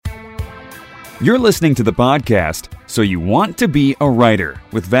You're listening to the podcast, So You Want to Be a Writer,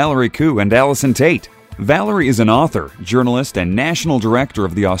 with Valerie Khoo and Allison Tate. Valerie is an author, journalist, and national director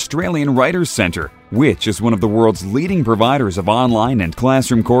of the Australian Writers' Centre, which is one of the world's leading providers of online and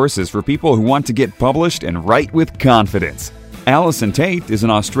classroom courses for people who want to get published and write with confidence. Allison Tate is an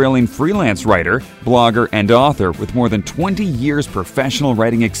Australian freelance writer, blogger, and author with more than 20 years professional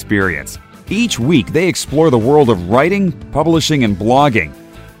writing experience. Each week, they explore the world of writing, publishing, and blogging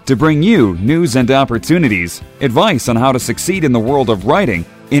to bring you news and opportunities, advice on how to succeed in the world of writing,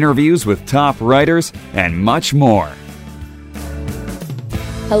 interviews with top writers, and much more.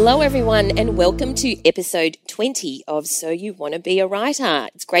 Hello everyone and welcome to episode 20 of So You Want to Be a Writer.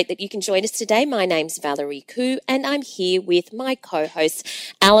 It's great that you can join us today. My name's Valerie Khoo and I'm here with my co-host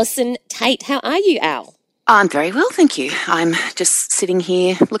Allison Tate. How are you, Al? I'm very well, thank you. I'm just sitting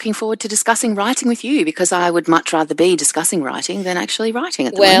here looking forward to discussing writing with you because I would much rather be discussing writing than actually writing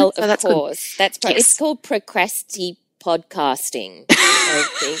at the moment. Well, of course. That's yes. It's called podcasting, I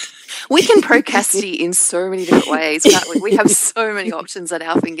think. We can procrastinate in so many different ways, can't we? We have so many options at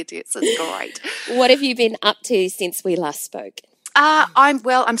our fingertips. It's great. What have you been up to since we last spoke?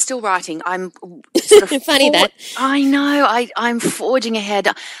 I'm still writing. I'm sort of funny that. I know. I'm forging ahead.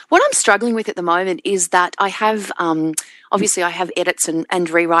 What I'm struggling with at the moment is that I have obviously I have edits and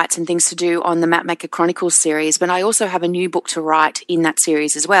rewrites and things to do on the Mapmaker Chronicles series, but I also have a new book to write in that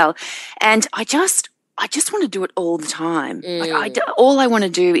series as well. And I just want to do it all the time. All I want to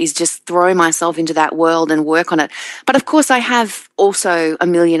do is just throw myself into that world and work on it. But of course, I have also a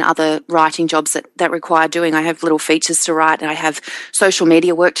million other writing jobs that require doing. I have little features to write and I have social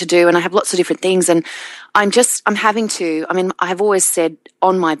media work to do and I have lots of different things. And I have always said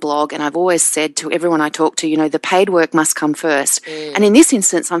on my blog and I've always said to everyone I talk to, the paid work must come first. And in this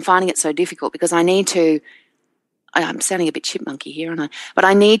instance, I'm finding it so difficult because I'm sounding a bit chipmunky here, aren't I? But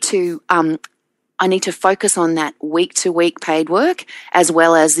I need to focus on that week-to-week paid work as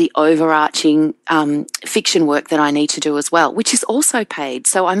well as the overarching fiction work that I need to do as well, which is also paid.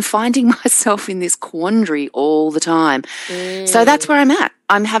 So I'm finding myself in this quandary all the time. So that's where I'm at.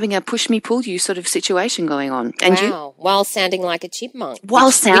 I'm having a push-me-pull-you sort of situation going on. And wow. While sounding like a chipmunk.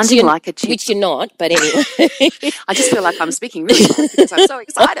 Which you're not, but anyway. I just feel like I'm speaking really fast because I'm so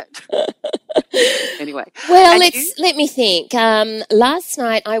excited. Anyway. Well, let me think. Last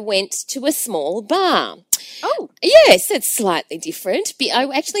night I went to a small bar. Oh. Yes, it's slightly different. I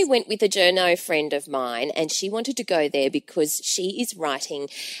actually went with a journo friend of mine and she wanted to go there because she is writing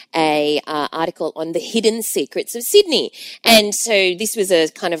a article on the hidden secrets of Sydney. And so this was a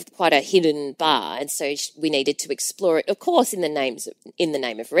kind of quite a hidden bar and so we needed to explore it, of course, in the name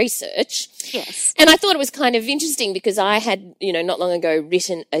of research. Yes. And I thought it was kind of interesting because I had, not long ago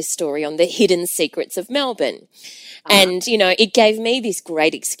written a story on the hidden secrets of Melbourne. And, it gave me this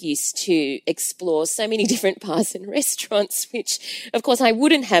great excuse to explore so many different bars and restaurants, which, of course, I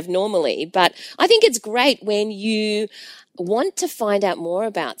wouldn't have normally. But I think it's great when you want to find out more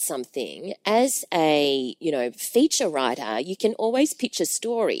about something as a, feature writer, you can always pitch a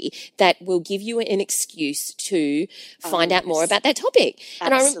story that will give you an excuse to find out more about that topic.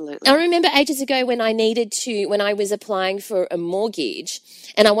 Absolutely. And I remember ages ago when I was applying for a mortgage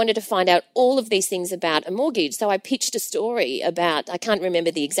and I wanted to find out all of these things about a mortgage. So I pitched a story about, I can't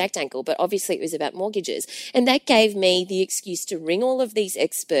remember the exact angle, but obviously it was about mortgages. And that gave me the excuse to ring all of these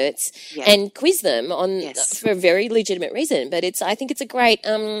experts and quiz them for a very legitimate reason. But I think it's a great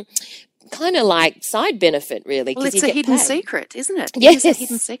kind of like side benefit, really. Well, it's a hidden secret, isn't it? Yes. It's a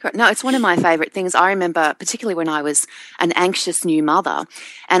hidden secret. No, it's one of my favourite things. I remember particularly when I was an anxious new mother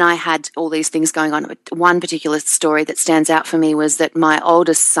and I had all these things going on. One particular story that stands out for me was that my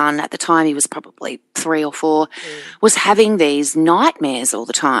oldest son, at the time he was probably 3 or 4, was having these nightmares all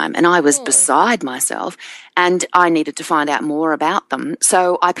the time and I was beside myself and I needed to find out more about them.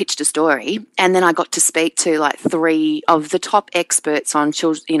 So I pitched a story and then I got to speak to like 3 of the top experts on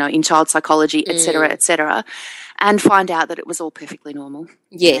in child psychology, et cetera, and find out that it was all perfectly normal.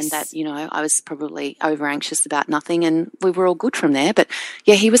 Yes. And that, I was probably over anxious about nothing and we were all good from there. But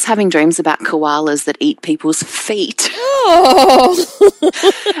yeah, he was having dreams about koalas that eat people's feet. Oh.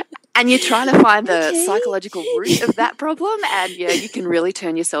 And you're trying to find the psychological root of that problem and you can really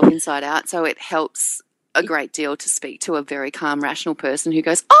turn yourself inside out. So it helps a great deal to speak to a very calm, rational person who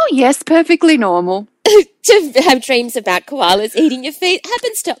goes, oh, yes, perfectly normal. to have dreams about koalas eating your feet. It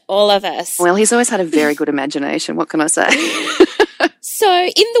happens to all of us. Well, he's always had a very good imagination. What can I say? So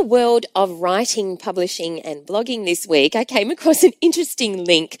in the world of writing, publishing and blogging this week, I came across an interesting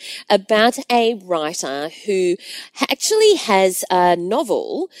link about a writer who actually has a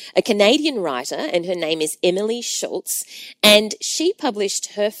novel, a Canadian writer, and her name is Emily Schultz. And she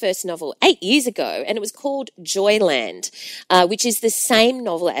published her first novel 8 years ago, and it was called Joyland, which is the same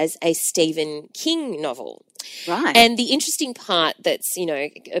novel as a Stephen King novel. Right. And the interesting part that's,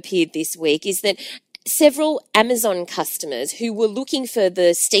 appeared this week is that several Amazon customers who were looking for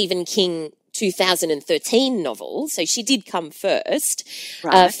the Stephen King 2013 novel, so she did come first,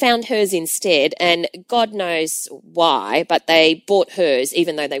 Right. found hers instead, and God knows why, but they bought hers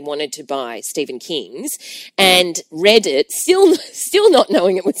even though they wanted to buy Stephen King's, and read it, still not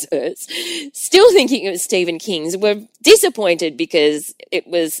knowing it was hers, still thinking it was Stephen King's, were disappointed because it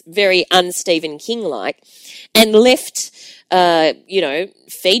was very un-Stephen King-like, and left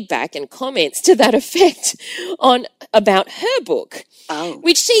feedback and comments to that effect about her book. Oh.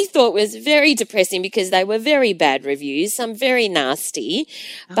 Which she thought was very depressing because they were very bad reviews, some very nasty.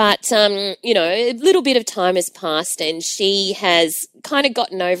 But, a little bit of time has passed and she has kind of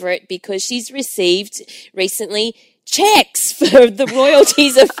gotten over it because she's received recently checks for the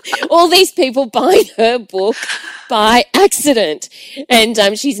royalties of all these people buying her book by accident. And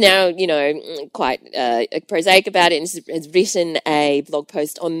she's now, quite prosaic about it and has written a blog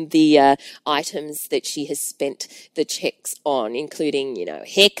post on the items that she has spent the checks on, including,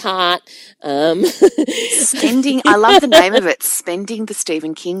 haircut. Spending, I love the name of it, spending the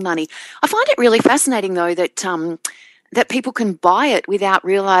Stephen King money. I find it really fascinating, though, that that people can buy it without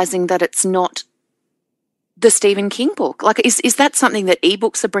realising that it's not the Stephen King book. Like, is that something that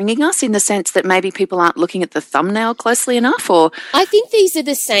ebooks are bringing us, in the sense that maybe people aren't looking at the thumbnail closely enough? Or I think these are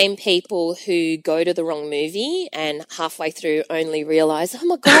the same people who go to the wrong movie and halfway through only realise, oh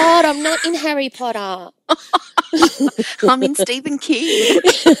my God, I'm not in Harry Potter. I'm in Stephen King.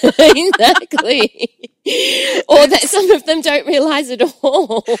 Exactly. Or that some of them don't realise at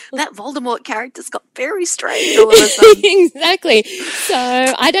all. That Voldemort character's got very strange all of a sudden. Exactly. So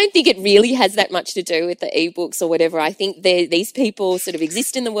I don't think it really has that much to do with the ebooks or whatever. I think these people sort of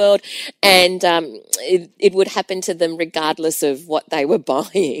exist in the world and it would happen to them regardless of what they were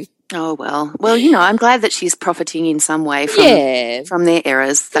buying. Oh, well. Well, I'm glad that she's profiting in some way from their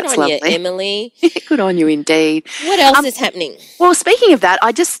errors. Good That's on lovely. you, Emily. Good on you indeed. What else is happening? Well, speaking of that,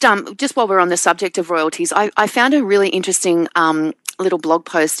 I just while we're on the subject of royalties, I found a really interesting little blog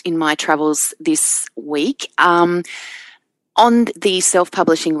post in my travels this week on the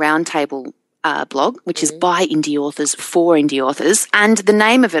Self-Publishing Roundtable blog, which is by indie authors for indie authors. And the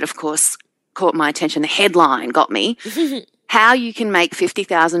name of it, of course, caught my attention. The headline got me. How you can make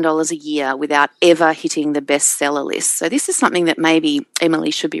 $50,000 a year without ever hitting the bestseller list. So this is something that maybe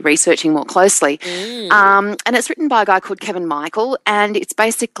Emily should be researching more closely. And it's written by a guy called Kevin Michael, and it's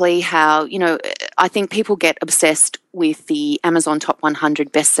basically how, I think people get obsessed with the Amazon Top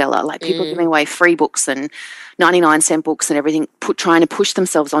 100 bestseller, like people giving away free books and 99-cent books and everything, trying to push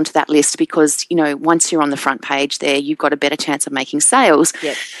themselves onto that list because, once you're on the front page there, you've got a better chance of making sales.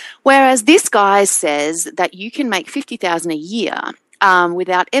 Yep. Whereas this guy says that you can make $50,000 a year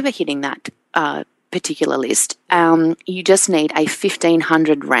without ever hitting that particular list. You just need a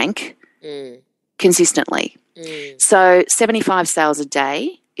 1,500 rank consistently. So 75 sales a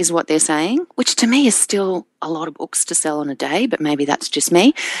day is what they're saying, which to me is still a lot of books to sell on a day, but maybe that's just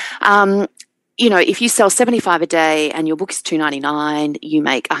me. If you sell 75 a day and your book is $2.99, you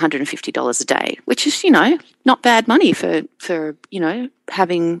make $150 a day, which is, not bad money for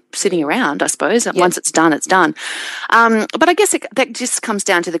having sitting around, I suppose. Yep. Once it's done, it's done. But I guess that just comes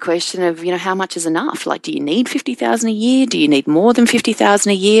down to the question of, how much is enough? Like, do you need $50,000 a year? Do you need more than $50,000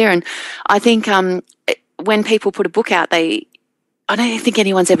 a year? And I think when people put a book out, I don't think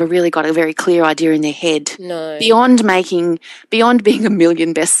anyone's ever really got a very clear idea in their head. No. Beyond being a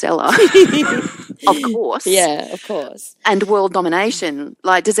million bestseller, of course. Yeah, of course. And world domination.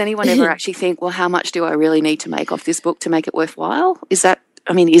 Like, does anyone ever actually think, well, how much do I really need to make off this book to make it worthwhile? Is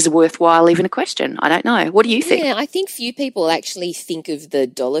worthwhile even a question? I don't know. What do you think? Yeah, I think few people actually think of the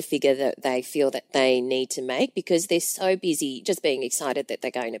dollar figure that they feel that they need to make because they're so busy just being excited that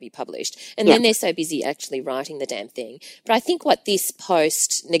they're going to be published. And then they're so busy actually writing the damn thing. But I think what this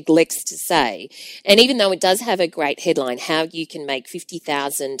post neglects to say, and even though it does have a great headline, how you can make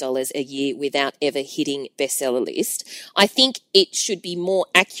 $50,000 a year without ever hitting bestseller list, I think it should be more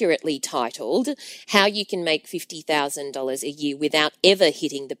accurately titled, how you can make $50,000 a year without ever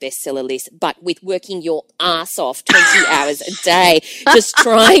hitting the bestseller list, but with working your ass off 20 hours a day, just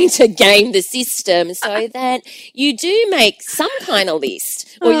trying to game the system so that you do make some kind of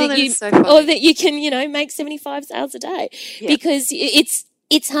list, or that you can, make 75 sales a day, because it's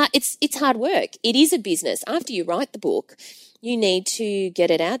hard. It's hard work. It is a business. After you write the book, you need to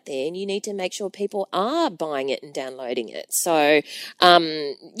get it out there, and you need to make sure people are buying it and downloading it. So,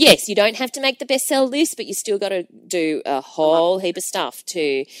 yes, you don't have to make the bestseller list, but you still got to do a whole heap of stuff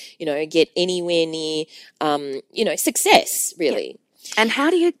to, get anywhere near, success, really. And how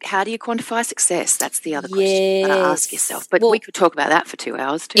do you quantify success? That's the other question you got to ask yourself. But we could talk about that for 2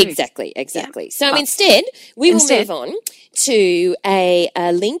 hours too. Exactly. Yeah. So instead, we will move on to a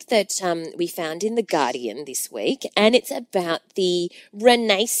link that we found in The Guardian this week, and it's about the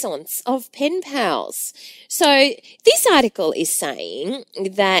renaissance of pen pals. So this article is saying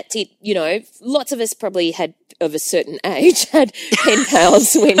that lots of us probably of a certain age had pen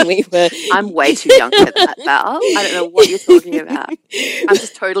pals when we were... I'm way too young for that, Val. I don't know what you're talking about. I'm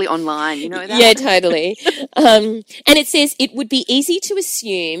just totally online, you know that? Yeah, totally. And it says, it would be easy to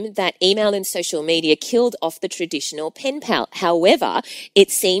assume that email and social media killed off the traditional pen pal. However, it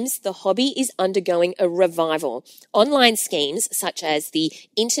seems the hobby is undergoing a revival. Online schemes such as the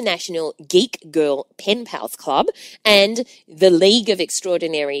International Geek Girl Pen Pals Club and the League of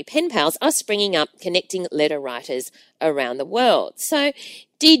Extraordinary Pen Pals are springing up, connecting letter writers around the world. So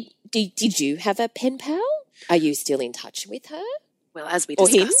did you have a pen pal? Are you still in touch with her? Well, as we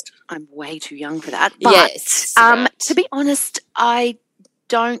discussed, I'm way too young for that. But yes, right. To be honest, I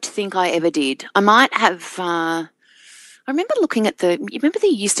don't think I ever did. I might have... I remember looking at you remember they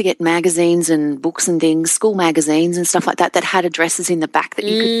used to get magazines and books and things, school magazines and stuff like that had addresses in the back that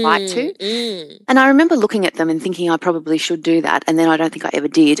you could write to. And I remember looking at them and thinking I probably should do that, and then I don't think I ever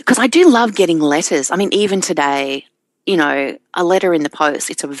did, because I do love getting letters. I mean, even today, a letter in the post,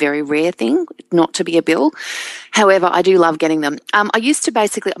 it's a very rare thing not to be a bill. However, I do love getting them. I used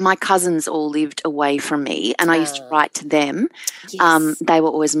to my cousins all lived away from me, and I used to write to them. Yes. They were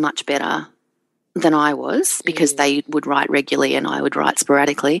always much better than I was, because they would write regularly and I would write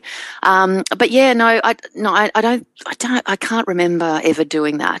sporadically. But yeah, I can't remember ever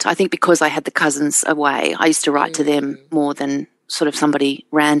doing that. I think because I had the cousins away, I used to write to them more than sort of somebody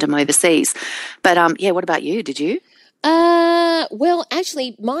random overseas. But what about you? Did you? Well,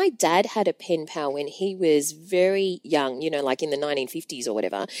 actually, my dad had a pen pal when he was very young, like in the 1950s or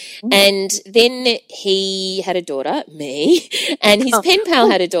whatever. And then he had a daughter, me, and his pen pal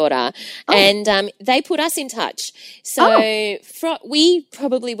had a daughter. And they put us in touch. So we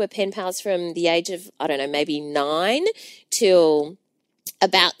probably were pen pals from the age of, I don't know, maybe 9 till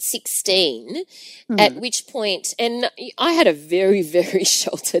about 16, at which point, and I had a very, very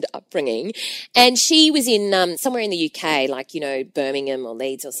sheltered upbringing, and she was in somewhere in the UK, like, Birmingham or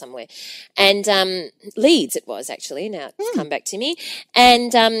Leeds or somewhere, and Leeds it was actually, now it's come back to me,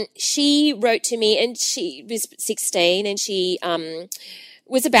 and she wrote to me, and she was 16, and she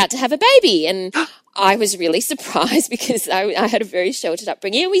was about to have a baby, and I was really surprised because I had a very sheltered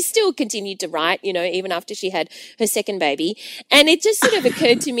upbringing, and we still continued to write, even after she had her second baby. And it just sort of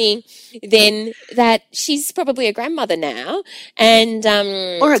occurred to me then that she's probably a grandmother now, and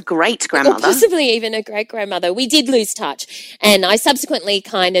or a great grandmother, or possibly even a great grandmother. We did lose touch, and I subsequently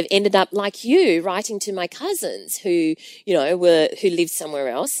kind of ended up like you, writing to my cousins who who lived somewhere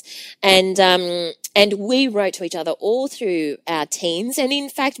else, and we wrote to each other all through our teens, and in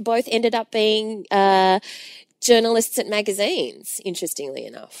fact both ended up being journalists at magazines, interestingly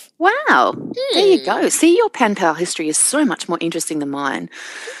enough. Wow. There you go. See, your pen pal history is so much more interesting than mine.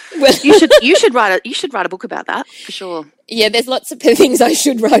 Well, you should write a book about that, for sure. Yeah, there's lots of things I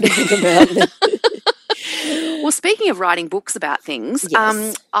should write a book about. Well, speaking of writing books about things,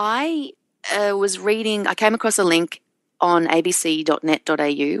 yes. I came across a link on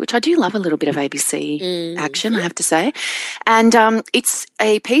abc.net.au, which I do love a little bit of ABC action, I have to say. And it's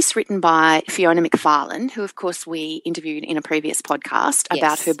a piece written by Fiona McFarlane, who, of course, we interviewed in a previous podcast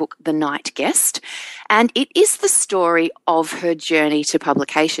about her book, The Night Guest. And it is the story of her journey to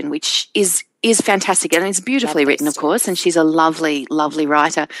publication, which is fantastic, and it's beautifully written, of course, and she's a lovely, lovely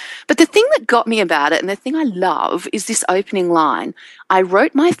writer. But the thing that got me about it, and the thing I love, is this opening line. I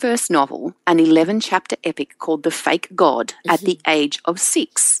wrote my first novel, an 11-chapter epic called The Fake God, at the age of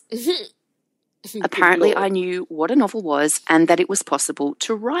 6. Apparently, I knew what a novel was and that it was possible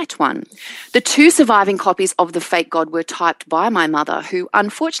to write one. The 2 surviving copies of The Fake God were typed by my mother, who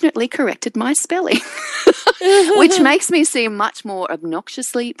unfortunately corrected my spelling, which makes me seem much more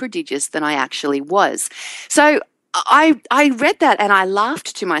obnoxiously prodigious than I actually was. So I read that and I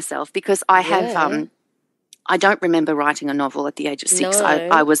laughed to myself, because I have I don't remember writing a novel at the age of 6. No.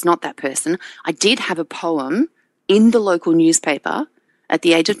 I was not that person. I did have a poem in the local newspaper at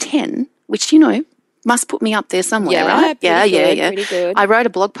the age of 10, which, must put me up there somewhere, right? Pretty good. I wrote a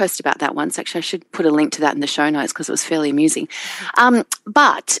blog post about that once. Actually, I should put a link to that in the show notes because it was fairly amusing.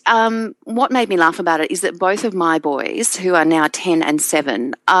 But what made me laugh about it is that both of my boys, who are now 10 and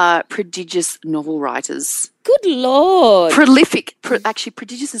 7, are prodigious novel writers. Good Lord. Prolific. Actually,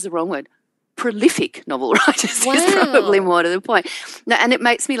 prodigious is the wrong word. Prolific novel writers is probably more to the point. No, and it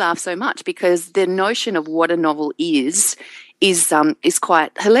makes me laugh so much because the notion of what a novel is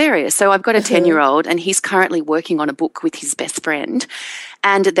quite hilarious. So I've got a 10-year-old and he's currently working on a book with his best friend,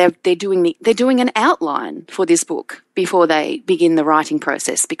 and they're doing an outline for this book before they begin the writing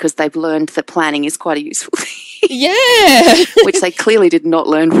process because they've learned that planning is quite a useful thing. Yeah. Which they clearly did not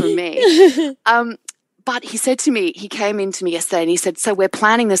learn from me. But he came in to me yesterday and he said, so we're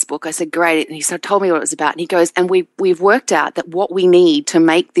planning this book. I said, great. And he told me what it was about. And he goes, and we've worked out that what we need to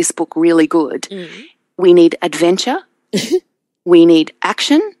make this book really good, we need adventure, we need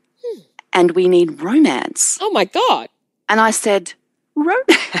action, and we need romance. Oh, my God. And I said,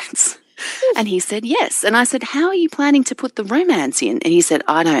 romance? And he said, yes. And I said, how are you planning to put the romance in? And he said,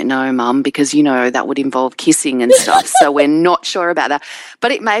 I don't know, Mum, because, that would involve kissing and stuff. So we're not sure about that.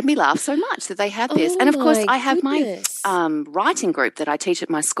 But it made me laugh so much that they had this. And, of course, I have my writing group that I teach at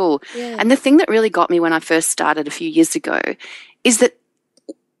my school. Yeah. And the thing that really got me when I first started a few years ago is that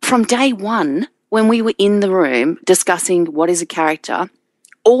from day one, when we were in the room discussing what is a character,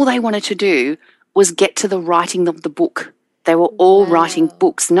 all they wanted to do was get to the writing of the book. They were all writing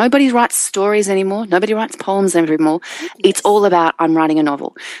books. Nobody writes stories anymore. Nobody writes poems anymore. Goodness. It's all about I'm writing a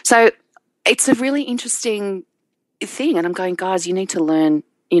novel. So it's a really interesting thing. And I'm going, guys, you need to learn,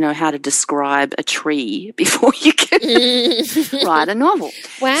 how to describe a tree before you can write a novel.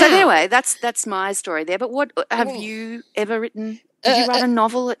 Wow. So anyway, that's my story there. But what have you ever written? Did you write a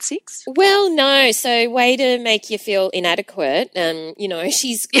novel at 6? Well, no. So way to make you feel inadequate.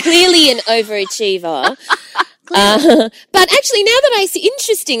 She's clearly an overachiever. But actually, now that I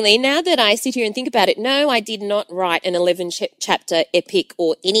sit here and think about it, no, I did not write an 11-chapter epic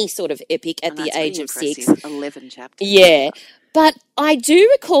or any sort of epic at the age of 6. 11 chapters. Yeah. But I do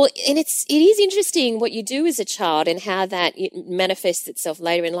recall, and it is interesting what you do as a child and how that it manifests itself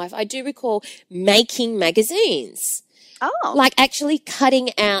later in life. I do recall making magazines. Oh. Like actually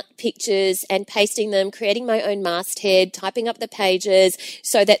cutting out pictures and pasting them, creating my own masthead, typing up the pages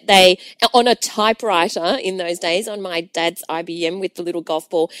so that they, on a typewriter in those days, on my dad's IBM with the little golf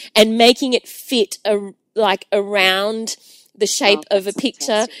ball, and making it fit around the shape of a picture.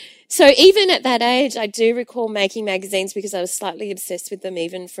 Fantastic. So even at that age, I do recall making magazines because I was slightly obsessed with them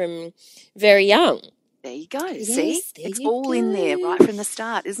even from very young. There you go. Yes, see? It's all in there right from the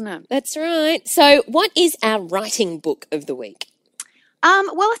start, isn't it? That's right. So what is our writing book of the week?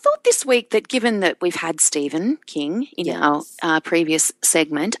 Well, I thought this week that given that we've had Stephen King in our previous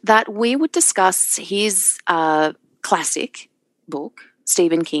segment, that we would discuss his classic book,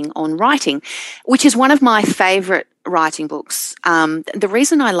 Stephen King on Writing, which is one of my favourite writing books. The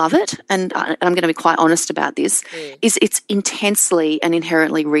reason I love it, and I'm going to be quite honest about this, is it's intensely and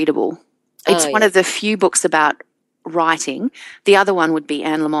inherently readable. It's one of the few books about writing. The other one would be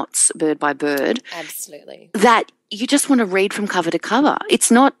Anne Lamott's Bird by Bird. Absolutely. That you just want to read from cover to cover. It's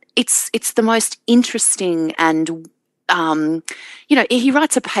the most interesting and, he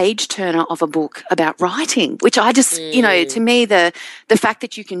writes a page turner of a book about writing, which I just, to me, the fact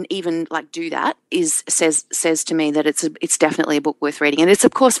that you can even do that says to me that it's definitely a book worth reading. And it's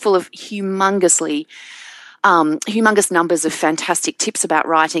of course full of humongous numbers of fantastic tips about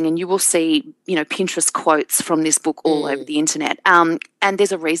writing, and you will see, Pinterest quotes from this book all over the internet. And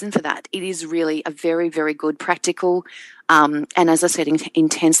there's a reason for that. It is really a very, very good, practical, and as I said,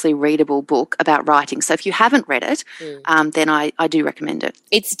 intensely readable book about writing. So if you haven't read it, then I do recommend it.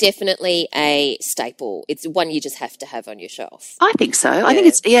 It's definitely a staple. It's one you just have to have on your shelf. I think so. Yeah. I think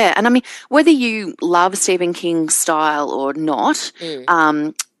it's, and I mean, whether you love Stephen King's style or not,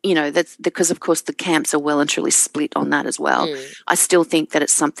 that's because, of course, the camps are well and truly split on that as well. I still think that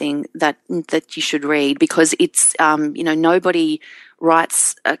it's something that you should read because it's, nobody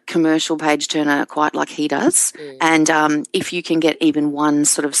writes a commercial page turner quite like he does. And if you can get even one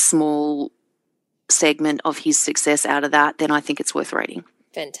sort of small segment of his success out of that, then I think it's worth reading.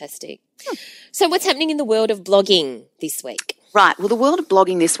 Fantastic. So what's happening in the world of blogging this week? Right. Well, the world of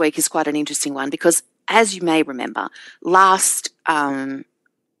blogging this week is quite an interesting one because, as you may remember, last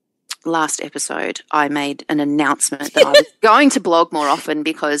episode, I made an announcement that I was going to blog more often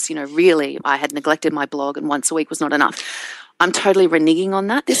because, really, I had neglected my blog and once a week was not enough. I'm totally reneging on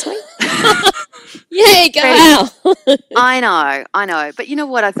that this week. Yeah, go out. I know. But you know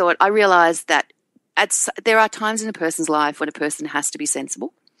what I thought? I realised that there are times in a person's life when a person has to be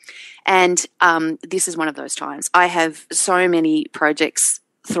sensible. And this is one of those times. I have so many projects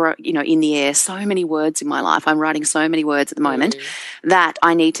in the air, so many words in my life. I'm writing so many words at the moment that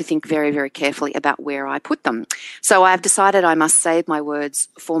I need to think very, very carefully about where I put them. So I've decided I must save my words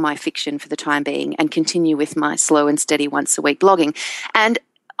for my fiction for the time being and continue with my slow and steady once a week blogging. And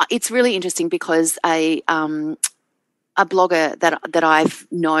it's really interesting because a blogger that I've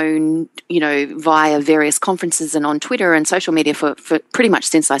known, via various conferences and on Twitter and social media for pretty much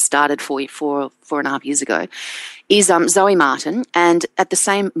since I started 4.5 years ago, is Zoe Martin. And at the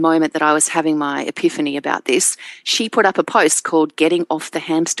same moment that I was having my epiphany about this, she put up a post called Getting Off the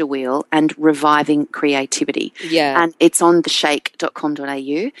Hamster Wheel and Reviving Creativity. Yeah. And it's on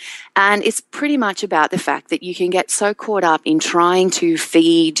theshake.com.au. And it's pretty much about the fact that you can get so caught up in trying to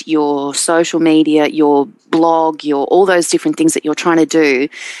feed your social media, your blog, all those different things that you're trying to do,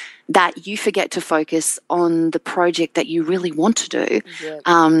 that you forget to focus on the project that you really want to do.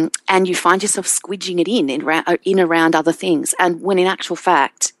 Yeah. And you find yourself squidging it in around other things. And when in actual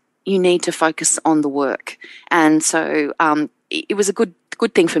fact, you need to focus on the work. And so it was a good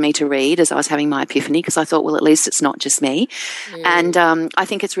thing for me to read as I was having my epiphany, because I thought, well, at least it's not just me. And I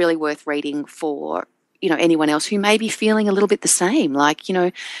think it's really worth reading for anyone else who may be feeling a little bit the same. Like,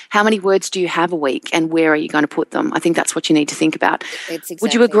 how many words do you have a week and where are you going to put them? I think that's what you need to think about.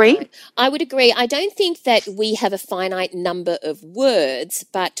 Would you agree? Right. I would agree. I don't think that we have a finite number of words,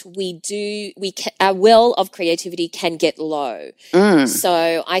 but our well of creativity can get low.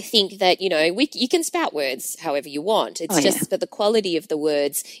 So I think that, you can spout words however you want. It's but the quality of the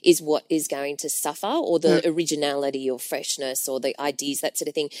words is what is going to suffer, or the originality or freshness or the ideas, that sort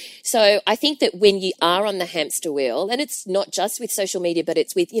of thing. So I think that when you are on the hamster wheel, and it's not just with social media, but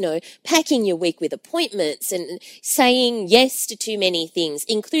it's with, packing your week with appointments and saying yes to too many things,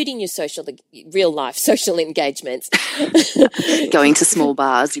 including your real life social engagements. Going to small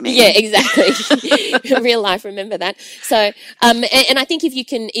bars, you mean? Yeah, exactly. Real life, remember that. So, and I think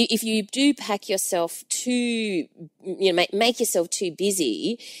if you do pack yourself too, make yourself too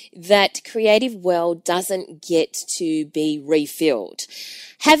busy, that creative well doesn't get to be refilled.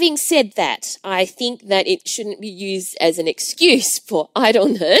 Having said that, I think that it shouldn't be used as an excuse for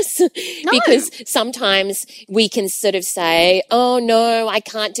idleness, because sometimes we can sort of say, oh no, I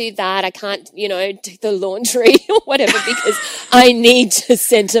can't do that. I can't, do the laundry or whatever, because I need to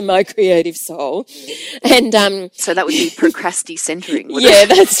center my creative soul. And so that would be procrastination. Yeah,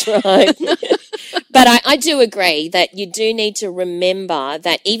 that's right. But I do agree that you do need to remember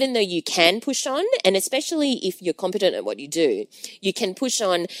that even though you can push on, and especially if you're competent at what you do, you can push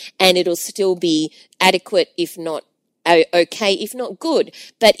on and it'll still be adequate, if not okay, if not good.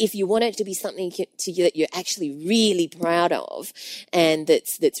 But if you want it to be something that you're actually really proud of and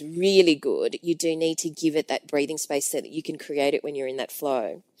that's really good, you do need to give it that breathing space so that you can create it when you're in that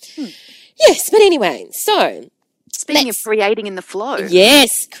flow. Yes, but anyway, so... Speaking of creating in the flow.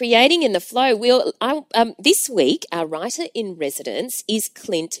 Yes, creating in the flow. This week, our writer in residence is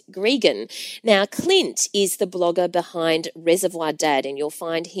Clint Gregan. Now, Clint is the blogger behind Reservoir Dad, and you'll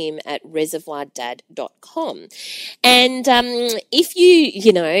find him at reservoirdad.com. And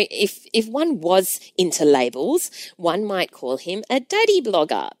if one was into labels, one might call him a daddy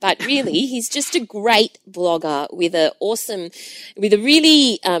blogger. But really, he's just a great blogger with a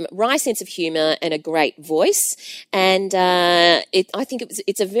really wry sense of humour and a great voice. And I think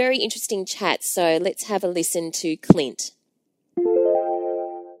it's a very interesting chat, so let's have a listen to Clint.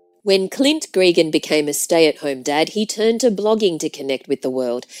 When Clint Gregan became a stay-at-home dad, he turned to blogging to connect with the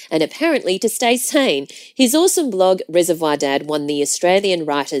world and apparently to stay sane. His awesome blog, Reservoir Dad, won the Australian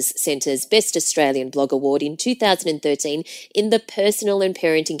Writers Centre's Best Australian Blog Award in 2013 in the personal and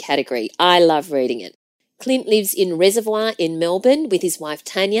parenting category. I love reading it. Clint lives in Reservoir in Melbourne with his wife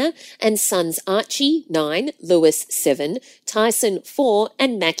Tanya and sons Archie, 9, Lewis, 7, Tyson, 4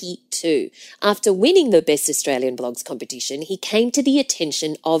 and Mackie, 2. After winning the Best Australian Blogs competition, he came to the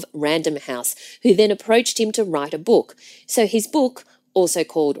attention of Random House, who then approached him to write a book. So his book, also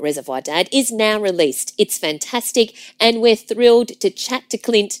called Reservoir Dad, is now released. It's fantastic, and we're thrilled to chat to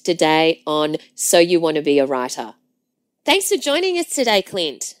Clint today on So You Want to Be a Writer. Thanks for joining us today,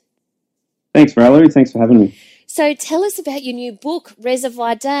 Clint. Thanks, Valerie. Thanks for having me. So tell us about your new book,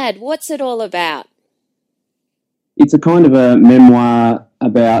 Reservoir Dad. What's it all about? It's a kind of a memoir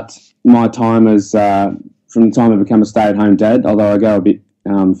about my time as, from the time I became a stay-at-home dad, although I go a bit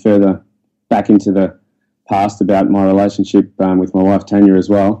further back into the past about my relationship with my wife Tanya as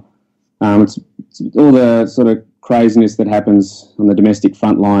well. It's all the sort of craziness that happens on the domestic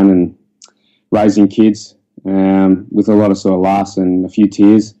front line and raising kids, with a lot of sort of laughs and a few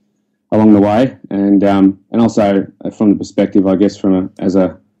tears along the way, and also from the perspective, I guess, as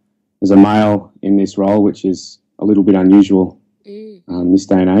a male in this role, which is a little bit unusual this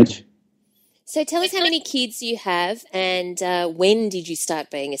day and age. So tell us how many kids you have, and when did you start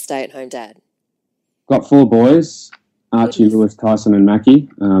being a stay-at-home dad? Got 4 boys, Archie, Lewis, Tyson and Mackie.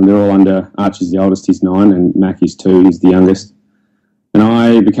 They're all under, Archie's the oldest, he's 9, and Mackie's 2, he's the youngest. And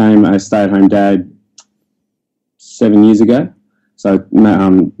I became a stay-at-home dad 7 years ago. So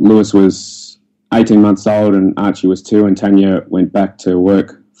Lewis was 18 months old and Archie was 2, and Tanya went back to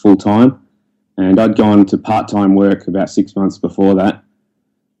work full-time. And I'd gone to part-time work about 6 months before that.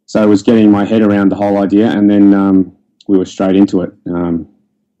 So I was getting my head around the whole idea, and then we were straight into it.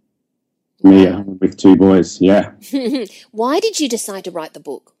 Me with 2 boys, yeah. Why did you decide to write the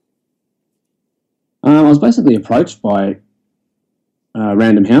book? I was basically approached by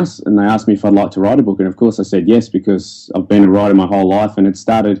Random House, and they asked me if I'd like to write a book, and of course I said yes, because I've been a writer my whole life, and I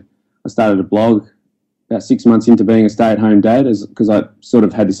started a blog about 6 months into being a stay-at-home dad, because I sort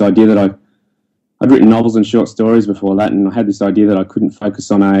of had this idea that I'd written novels and short stories before that, and I had this idea that I couldn't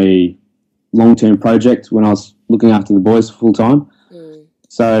focus on a long-term project when I was looking after the boys full-time.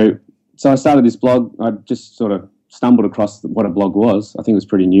 So I started this blog. I just sort of stumbled across what a blog was. I think it was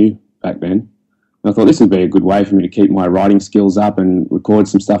pretty new back then. And I thought this would be a good way for me to keep my writing skills up and record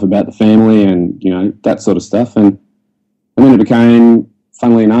some stuff about the family and, that sort of stuff. And then it became,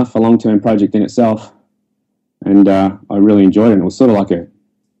 funnily enough, a long-term project in itself. And I really enjoyed it. And it was sort of like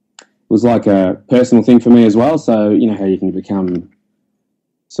a personal thing for me as well. So, you know how you can become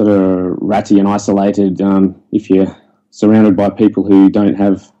sort of ratty and isolated if you're surrounded by people who don't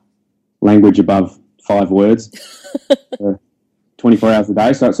have language above 5 words 24 hours a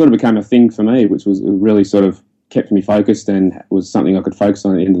day. So it sort of became a thing for me, which was really sort of kept me focused and was something I could focus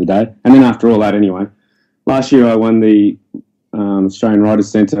on at the end of the day. And then after all that anyway, last year I won the Australian Writers'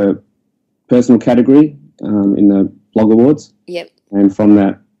 Centre personal category in the Blog Awards. Yep. And from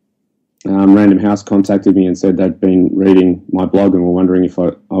that, Random House contacted me and said they'd been reading my blog and were wondering if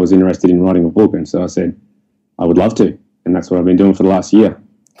I was interested in writing a book. And so I said I would love to. And that's what I've been doing for the last year.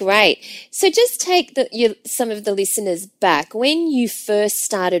 Great. So just take some of the listeners back. When you first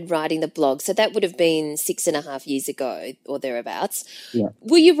started writing the blog, so that would have been 6.5 years ago or thereabouts, yeah.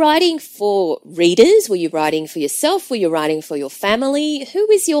 Were you writing for readers? Were you writing for yourself? Were you writing for your family? Who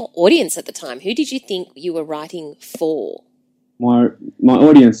was your audience at the time? Who did you think you were writing for? My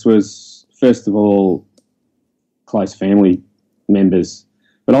audience was, first of all, close family members,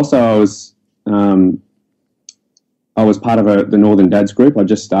 but also I was part of the Northern Dads group. I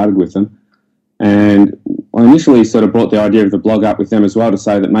just started with them, and I initially sort of brought the idea of the blog up with them as well to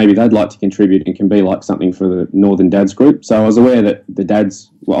say that maybe they'd like to contribute and can be like something for the Northern Dads group. So I was aware that the dads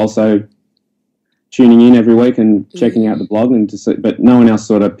were also tuning in every week and checking out the blog, but no one else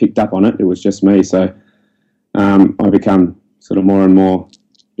sort of picked up on it. It was just me. So I become sort of more and more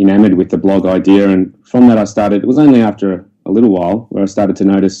enamoured with the blog idea, and from that it was only after a little while where I started to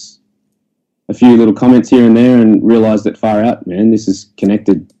notice a few little comments here and there and realised that far out, man, this is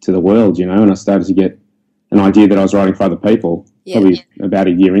connected to the world, and I started to get an idea that I was writing for other people, probably about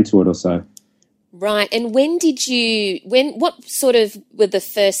a year into it or so. Right. And what sort of were the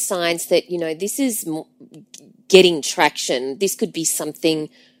first signs that, this is getting traction, this could be something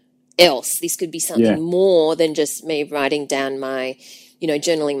else, this could be something more than just me writing down my,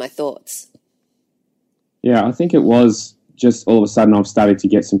 journaling my thoughts? Yeah, I think it was just all of a sudden I've started to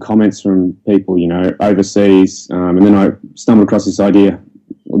get some comments from people, overseas, and then I stumbled across this idea.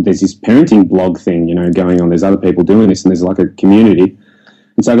 There's this parenting blog thing, going on. There's other people doing this, and there's like a community.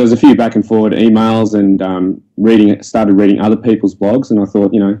 And so there was a few back and forward emails and started reading other people's blogs, and I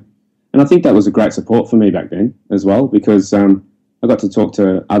thought, and I think that was a great support for me back then as well, because I got to talk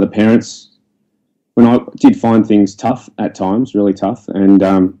to other parents when I did find things tough at times, really tough, and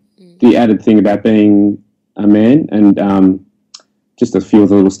the added thing about being a man and just a few of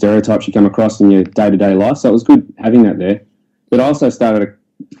the little stereotypes you come across in your day-to-day life. So it was good having that there. But I also started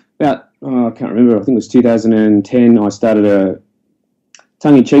I can't remember, I think it was 2010, I started a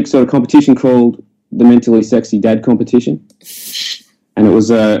tongue-in-cheek sort of competition called the Mentally Sexy Dad Competition. And it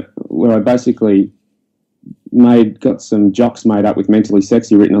was where I basically got some jocks made up with Mentally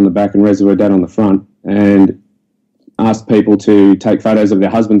Sexy written on the back and Reservoir Dad on the front, and asked people to take photos of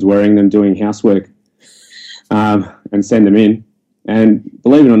their husbands wearing them doing housework. And send them in. And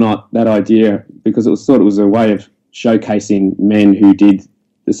believe it or not, that idea, because it was a way of showcasing men who did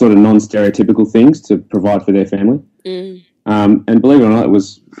the sort of non-stereotypical things to provide for their family. And believe it or not, it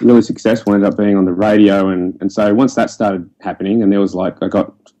was really successful. Ended up being on the radio, and so once that started happening, and there was I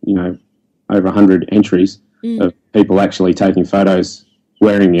got over 100 entries of people actually taking photos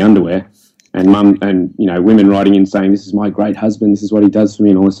wearing the underwear, and mum and women writing in saying, "This is my great husband. This is what he does for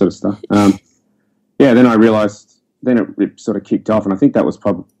me," and all this sort of stuff. Then I realised. Then it sort of kicked off, and I think that was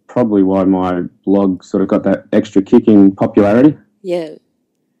probably why my blog sort of got that extra kick in popularity. Yeah.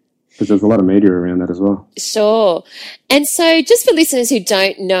 Because there's a lot of media around that as well. Sure. And so just for listeners who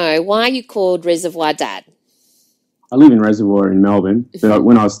don't know, why are you called Reservoir Dad? I live in Reservoir in Melbourne, but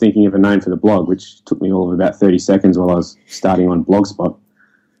when I was thinking of a name for the blog, which took me all of about 30 seconds while I was starting on Blogspot,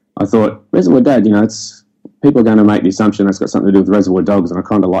 I thought, Reservoir Dad, it's people are going to make the assumption that's got something to do with Reservoir Dogs, and I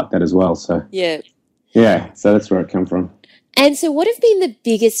kind of like that as well. So yeah, so that's where it come from. And so what have been the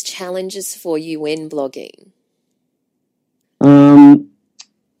biggest challenges for you when blogging?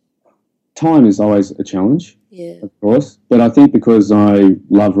 Time is always a challenge, of course, but I think because I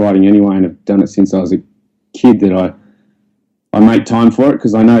love writing anyway and have done it since I was a kid that I make time for it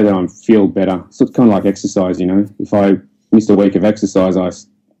because I know that I feel better. So it's kind of like exercise, If I missed a week of exercise,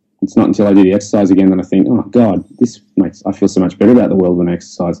 it's not until I do the exercise again that I think, oh, God, I feel so much better about the world when I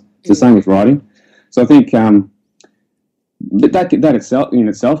exercise. It's the same with writing. So I think that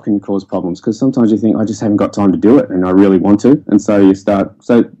itself can cause problems because sometimes you think, I just haven't got time to do it and I really want to. And so you start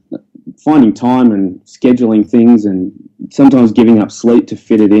finding time and scheduling things and sometimes giving up sleep to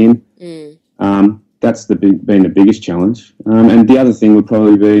fit it in. That's been the biggest challenge. And the other thing would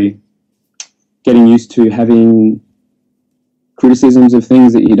probably be getting used to having criticisms of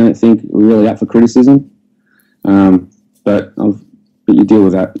things that you don't think are really up for criticism. But you deal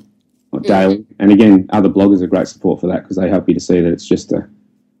with that daily. And again, other bloggers are great support for that because they help you to see that it's just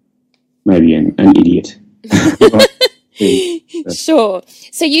maybe an idiot. Sure.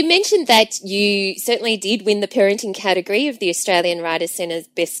 So you mentioned that you certainly did win the parenting category of the Australian Writers' Centre's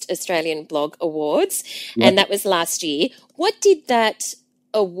Best Australian Blog Awards, and that was last year. What did that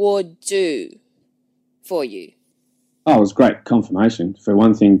award do for you? Oh, it was great confirmation. For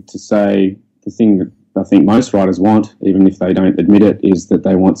one thing, to say the thing that I think most writers want, even if they don't admit it, is that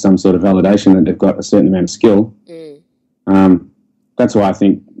they want some sort of validation that they've got a certain amount of skill. That's why I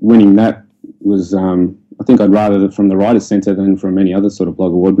think winning that was... I think I'd rather from the Writers' Centre than from any other sort of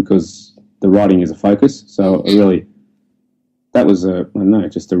blog award because the writing is a focus. So that was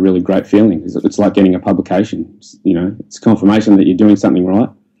just a really great feeling. It's like getting a publication. It's confirmation that you're doing something right.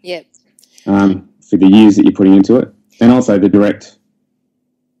 Yep. For the years that you're putting into it, and also the direct.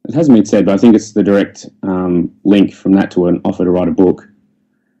 It hasn't been said, but I think it's the direct link from that to an offer to write a book.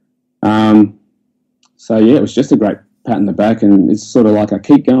 It was just a great pat in the back, and it's sort of like,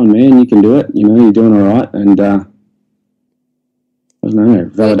 keep going, man, you can do it, you're doing all right, and I don't know,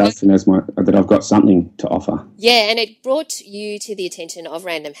 validation that I've got something to offer. Yeah, and it brought you to the attention of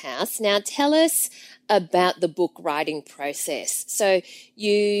Random House. Now tell us about the book writing process. So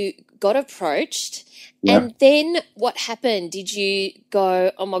you got approached, and then what happened? Did you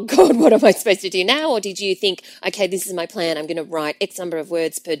go, oh my God, what am I supposed to do now? Or did you think, okay, this is my plan, I'm going to write X number of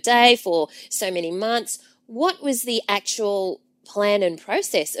words per day for so many months? What was the actual plan and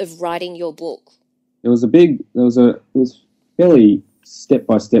process of writing your book? It was fairly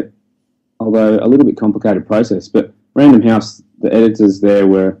step-by-step, although a little bit complicated process. But Random House, the editors there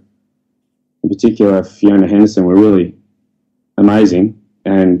were, in particular Fiona Henderson, were really amazing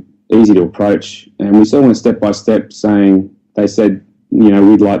and easy to approach. And we sort of went step-by-step they said,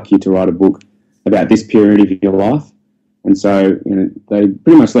 we'd like you to write a book about this period of your life. And so they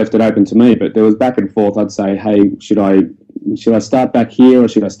pretty much left it open to me, but there was back and forth. I'd say, hey, should I start back here or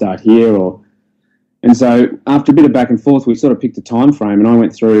should I start here? And so after a bit of back and forth, we sort of picked a time frame, and I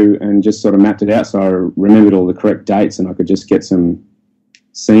went through and just sort of mapped it out so I remembered all the correct dates and I could just get some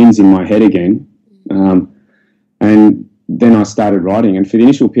scenes in my head again. And then I started writing. And for the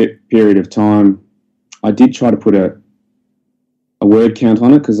initial period of time, I did try to put a word count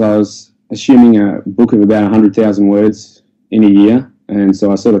on it because I was assuming a book of about 100,000 words in a year. And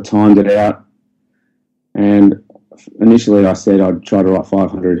so I sort of timed it out. And initially I said I'd try to write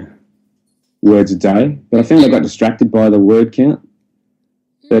 500 words a day, but I found I got distracted by the word count.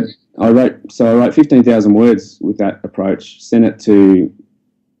 But I wrote 15,000 words with that approach, sent it to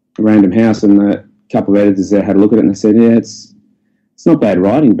Random House, and a couple of editors there had a look at it and they said, yeah, it's not bad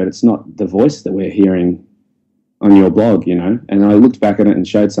writing, but it's not the voice that we're hearing on your blog, And I looked back at it and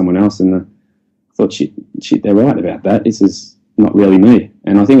showed someone else, and I thought, shit, they're right about that. This is not really me.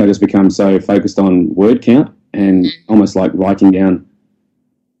 And I think I just become so focused on word count and almost like writing down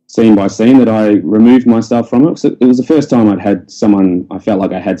scene by scene that I removed myself from it. So it was the first time I felt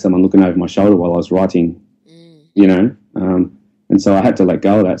like I had someone looking over my shoulder while I was writing, And so I had to let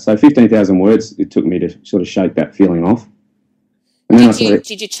go of that. So 15,000 words, it took me to sort of shake that feeling off. And then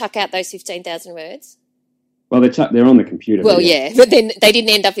did you chuck out those 15,000 words? Well, they're on the computer. Well, yeah, but then they didn't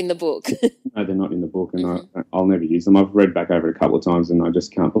end up in the book. No, they're not in the book, and I'll never use them. I've read back over it a couple of times, and I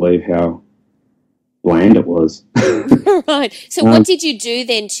just can't believe how bland it was. Right. So what did you do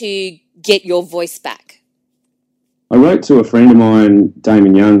then to get your voice back? I wrote to a friend of mine,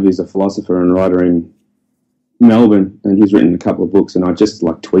 Damon Young, who's a philosopher and writer in Melbourne, and he's written a couple of books, and I just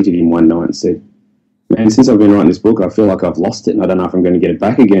tweeted him one night and said, man, since I've been writing this book, I feel like I've lost it and I don't know if I'm going to get it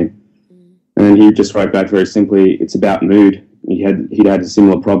back again. And he just wrote back very simply, it's about mood. He'd had a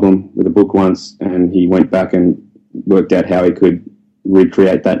similar problem with a book once, and he went back and worked out how he could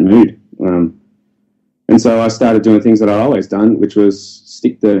recreate that mood. And so I started doing things that I'd always done, which was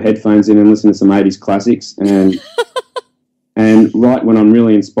stick the headphones in and listen to some 80s classics and and write when I'm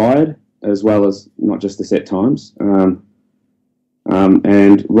really inspired, as well as not just the set times.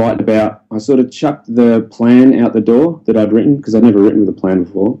 And write about, I sort of chucked the plan out the door that I'd written, because I'd never written with a plan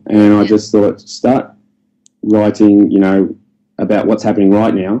before, and I just thought, start writing, about what's happening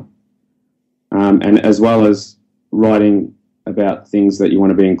right now, and as well as writing about things that you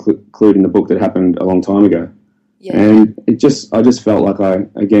want to be include in the book that happened a long time ago. Yeah. And I just felt like I,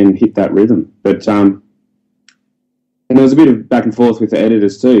 again, hit that rhythm. But, and there was a bit of back and forth with the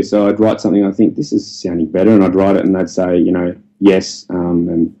editors too, so I'd write something, I think, this is sounding better, and I'd write it, and they'd say, yes,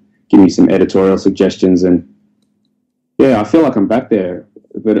 and give me some editorial suggestions, and yeah, I feel like I'm back there.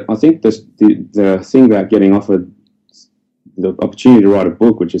 But I think the thing about getting offered the opportunity to write a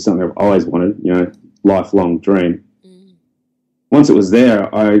book, which is something I've always wanted, lifelong dream. Once it was there,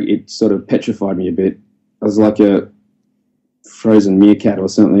 it sort of petrified me a bit. I was like a frozen meerkat or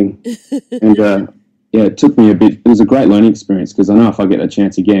something, and it took me a bit. It was a great learning experience, because I know if I get a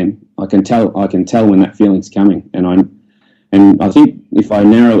chance again, I can tell when that feeling's coming, and I think if I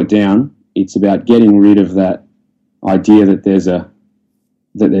narrow it down, it's about getting rid of that idea that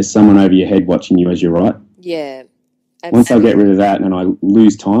there's someone over your head watching you as you write. Yeah. Absolutely. Once I get rid of that and I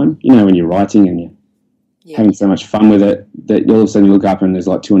lose time, when you're writing and you're having so much fun with it, that all of a sudden you look up and there's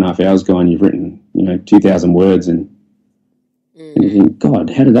 2.5 hours gone, you've written, 2,000 words, and you think, God,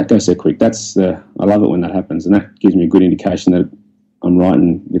 how did that go so quick? I love it when that happens, and that gives me a good indication that I'm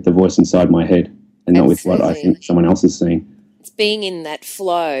writing with the voice inside my head and not with what I think someone else is seeing. It's being in that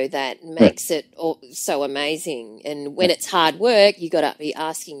flow that makes it so amazing. And when it's hard work, you got to be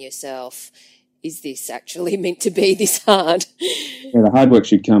asking yourself, is this actually meant to be this hard? Yeah, the hard work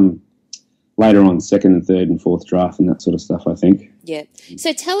should come later on, second and third and fourth draft and that sort of stuff, I think. Yeah.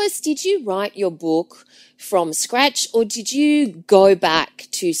 So tell us, did you write your book from scratch, or did you go back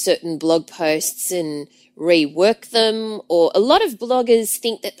to certain blog posts and rework them? Or a lot of bloggers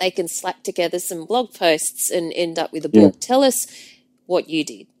think that they can slap together some blog posts and end up with a book. Tell us what you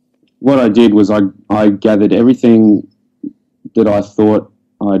did. What I did was I gathered everything that I thought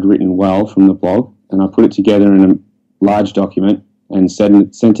I'd written well from the blog, and I put it together in a large document and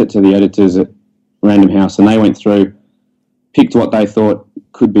sent it to the editors at Random House, and they went through, picked what they thought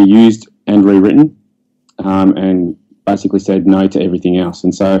could be used and rewritten, and basically said no to everything else.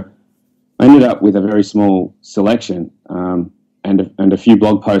 And so I ended up with a very small selection, and a few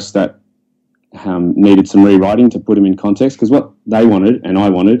blog posts that needed some rewriting to put them in context, because what they wanted and I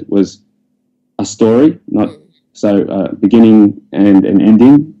wanted was a story, not beginning and an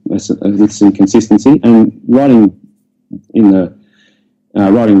ending with some consistency. And writing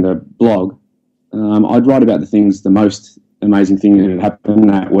the blog, I'd write about the most amazing thing that had happened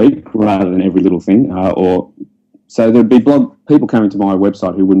that week, rather than every little thing. So there'd be people coming to my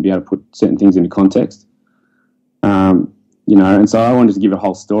website who wouldn't be able to put certain things into context, and so I wanted to give a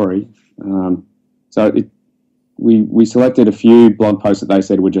whole story. We selected a few blog posts that they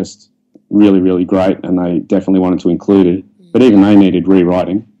said were just really, really great, and they definitely wanted to include it, but even they needed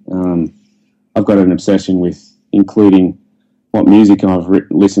rewriting. I've got an obsession with including what music I've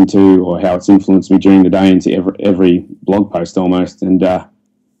listened to or how it's influenced me during the day into every blog post almost, and that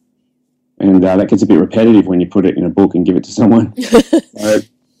gets a bit repetitive when you put it in a book and give it to someone. So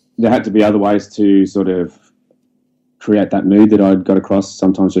there had to be other ways to sort of create that mood that I'd got across,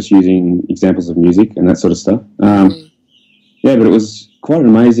 sometimes just using examples of music and that sort of stuff. Yeah, but it was quite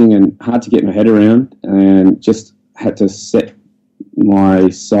amazing and hard to get my head around, and just had to set my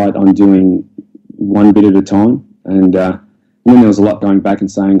sight on doing one bit at a time. And then there was a lot going back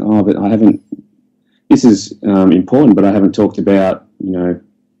and saying, but I haven't, this is important, but I haven't talked about,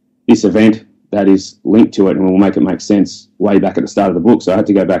 this event that is linked to it, and we'll make it make sense way back at the start of the book. So I had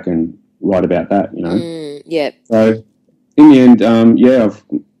to go back and write about that, Yeah. So in the end, I'm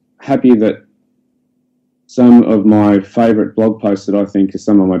happy that some of my favourite blog posts that I think are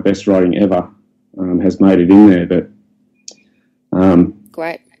some of my best writing ever has made it in there. But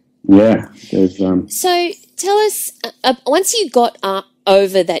great. Yeah, there's. So tell us, once you got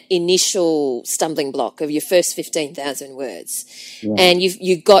over that initial stumbling block of your first 15,000 words, and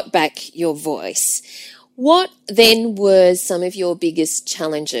you got back your voice, what then were some of your biggest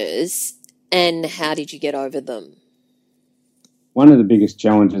challenges, and how did you get over them? One of the biggest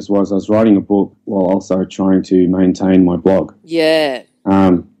challenges was I was writing a book while also trying to maintain my blog. Yeah.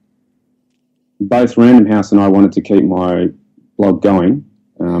 Both Random House and I wanted to keep my blog going,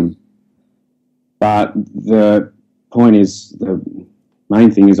 but the point is, the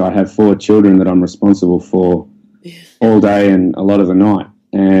main thing is I have 4 children that I'm responsible for all day and a lot of the night,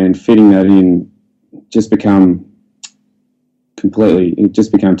 and fitting that in just became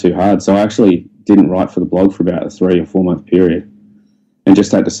too hard. So I actually didn't write for the blog for about a 3 or 4 month period, and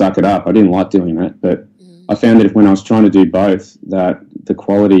just had to suck it up. I didn't like doing that, but I found that when I was trying to do both, that the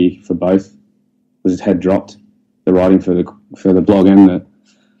quality for both had dropped. The writing for the blog and the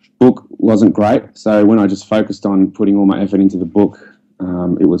book wasn't great. So when I just focused on putting all my effort into the book,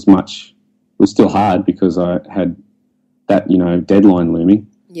 it was still hard because I had that, deadline looming.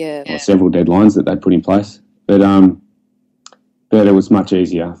 Yeah. Or several deadlines that they put in place. But it was much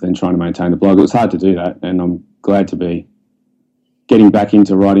easier than trying to maintain the blog. It was hard to do that, and I'm glad to be getting back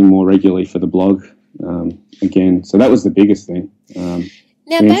into writing more regularly for the blog again. So that was the biggest thing.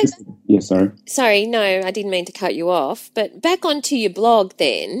 Sorry, no, I didn't mean to cut you off. But back onto your blog,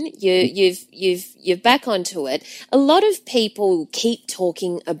 then you're back onto it. A lot of people keep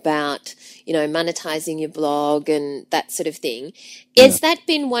talking about monetizing your blog and that sort of thing. Has that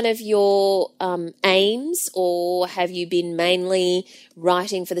been one of your aims, or have you been mainly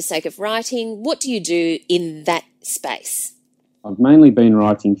writing for the sake of writing? What do you do in that space? I've mainly been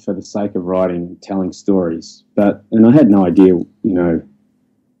writing for the sake of writing and telling stories, and I had no idea,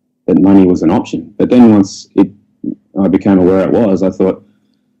 that money was an option. But then once I became aware it was, I thought,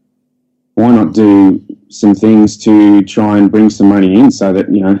 why not do some things to try and bring some money in, so that,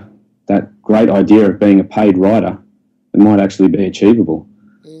 that great idea of being a paid writer, it might actually be achievable,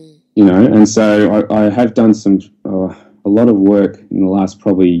 and so I have done a lot of work in the last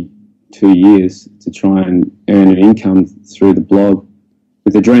probably 2 years to try and earn an income through the blog,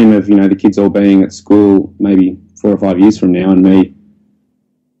 with the dream of, the kids all being at school maybe 4 or 5 years from now, and me,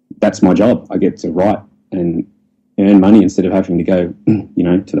 that's my job. I get to write and earn money instead of having to go,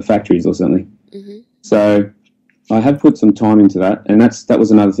 to the factories or something. Mm-hmm. So I have put some time into that, and that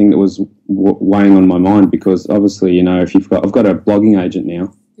was another thing that was weighing on my mind, because obviously, if I've got a blogging agent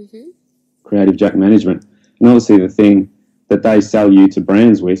now, Creative Jack Management, and obviously the thing that they sell you to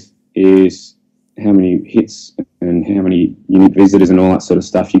brands with is how many hits and how many unique visitors and all that sort of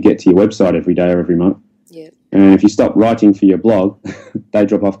stuff you get to your website every day or every month. Yeah. And if you stop writing for your blog, they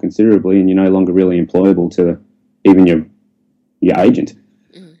drop off considerably, and you're no longer really employable to even your agent.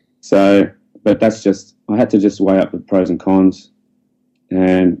 So, but that's just, I had to just weigh up the pros and cons.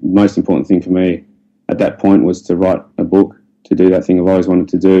 And the most important thing for me at that point was to write a book, to do that thing I've always wanted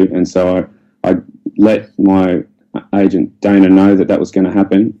to do. And so I let my agent Dana know that was going to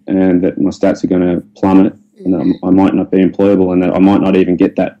happen, and that my stats are going to plummet, and that I might not be employable, and that I might not even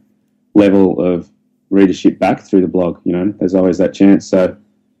get that level of readership back through the blog. There's always that chance. So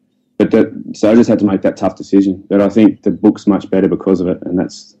I just had to make that tough decision. But I think the book's much better because of it, and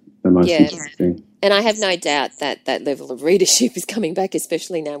that's the most important thing. And I have no doubt that that level of readership is coming back,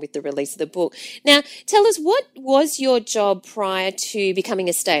 especially now with the release of the book. Now, tell us, what was your job prior to becoming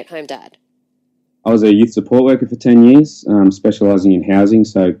a stay-at-home dad? I was a youth support worker for 10 years, specialising in housing,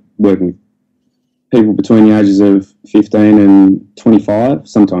 so working with people between the ages of 15 and 25,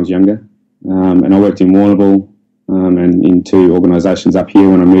 sometimes younger. And I worked in Warrnambool and in 2 organisations up here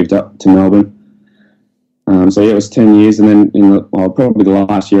when I moved up to Melbourne. It was 10 years, and then probably the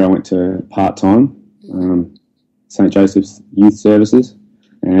last year I went to part-time, St Joseph's Youth Services,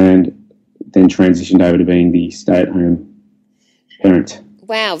 and then transitioned over to being the stay-at-home parent.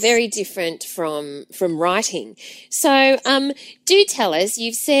 Wow, very different from writing. So do tell us,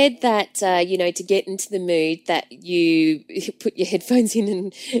 you've said that, to get into the mood, that you put your headphones in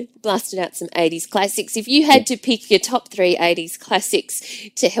and blasted out some 80s classics. If you had to pick your top 3 80s classics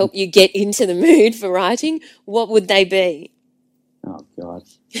to help you get into the mood for writing, what would they be? Oh, God.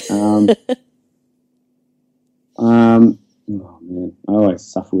 Oh, man, I always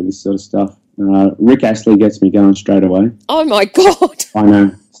suffer with this sort of stuff. Rick Astley gets me going straight away. Oh, my God. I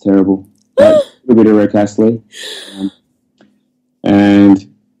know, it's terrible. But a little bit of Rick Astley.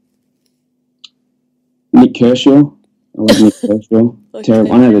 And Nick Kershaw. I love Nick Kershaw. Okay.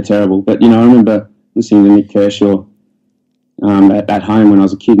 Terrible. I know they're terrible, but, I remember listening to Nick Kershaw at home when I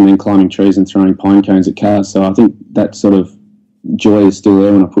was a kid, and then climbing trees and throwing pine cones at cars. So I think that sort of joy is still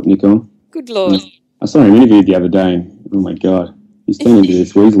there when I put Nick on. Good Lord. I saw him interviewed the other day, and oh my God, he's turned into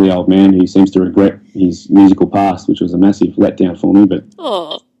this Weasley old man who seems to regret his musical past, which was a massive letdown for me. But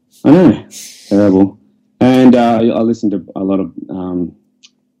I know, terrible. And I listened to a lot of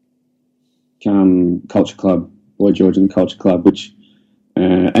Culture Club, Boy George and the Culture Club, which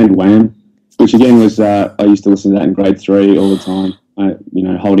and Wham, which again was I used to listen to that in grade 3 all the time.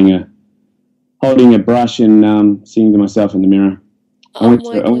 Holding a brush and singing to myself in the mirror. I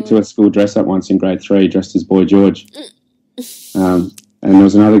went to a school dress up once in grade 3, dressed as Boy George, and there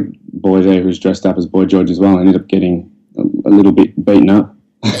was another boy there who was dressed up as Boy George as well. I ended up getting a little bit beaten up.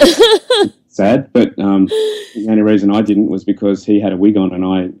 Sad, but the only reason I didn't was because he had a wig on and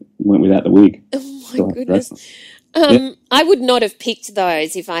I went without the wig. Oh my goodness! I would not have picked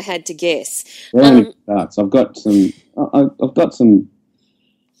those if I had to guess. I've got some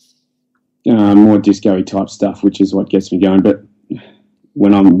more disco-y type stuff, which is what gets me going. But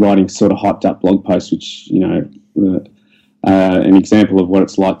when I'm writing sort of hyped up blog posts, which an example of what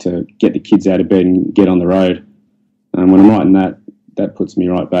it's like to get the kids out of bed and get on the road, when I'm writing that puts me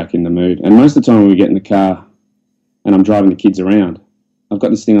right back in the mood. And most of the time when we get in the car and I'm driving the kids around, I've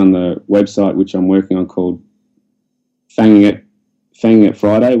got this thing on the website which I'm working on called Fanging It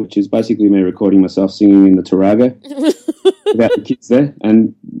Friday, which is basically me recording myself singing in the Tarago about the kids there.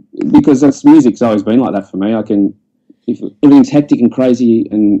 And because music's always been like that for me, if everything's hectic and crazy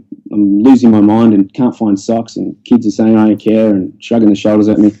and I'm losing my mind and can't find socks and kids are saying I don't care and shrugging their shoulders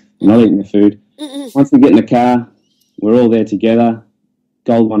at me and not eating their food, once we get in the car, we're all there together,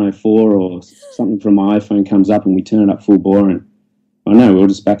 Gold 104 or something from my iPhone comes up and we turn it up full bore, and I know we're all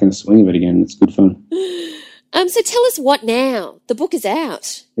just back in the swing of it again. It's good fun. So tell us what now? The book is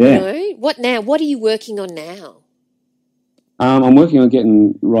out. Yeah. What now? What are you working on now? I'm working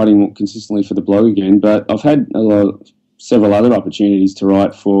on writing more consistently for the blog again, but I've had several other opportunities to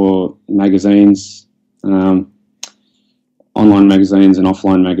write for magazines, online magazines and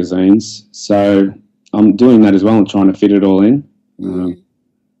offline magazines. So I'm doing that as well and trying to fit it all in.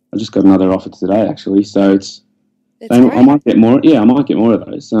 I just got another offer today, actually. So I might get more. Yeah, I might get more of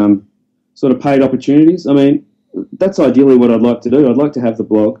those sort of paid opportunities. I mean, that's ideally what I'd like to do. I'd like to have the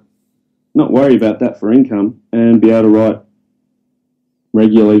blog, not worry about that for income, and be able to write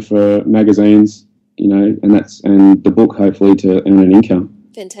regularly for magazines, and the book hopefully to earn an income.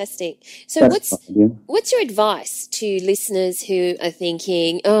 Fantastic. So what's your advice to listeners who are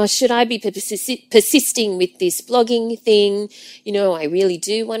thinking, should I be persisting with this blogging thing? I really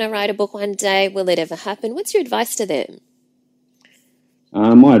do want to write a book one day. Will it ever happen? What's your advice to them?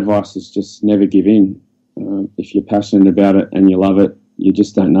 My advice is just never give in. If you're passionate about it and you love it, you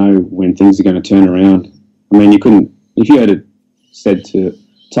just don't know when things are going to turn around. I mean, if you had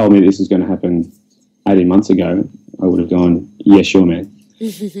told me this was going to happen 18 months ago, I would have gone, yeah, sure, man.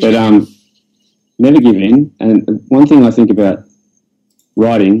 But never give in. And one thing I think about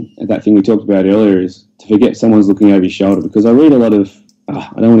writing, that thing we talked about earlier, is to forget someone's looking over your shoulder, because I read a lot of,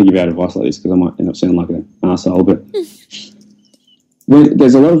 I don't want to give out advice like this because I might end up sounding like an arsehole, but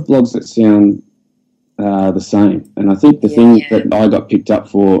there's a lot of blogs that sound the same. And I think the thing that I got picked up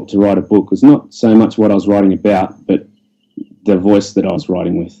for to write a book was not so much what I was writing about, but the voice that I was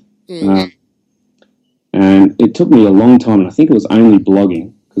writing with. And it took me a long time, and I think it was only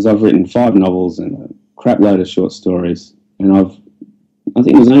blogging, because I've written 5 novels and a crap load of short stories. And I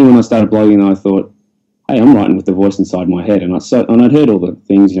think it was only when I started blogging that I thought, hey, I'm writing with the voice inside my head. And I'd heard all the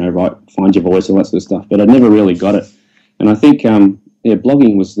things, find your voice, all that sort of stuff, but I'd never really got it. And I think,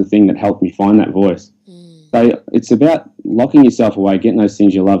 blogging was the thing that helped me find that voice. So it's about locking yourself away, getting those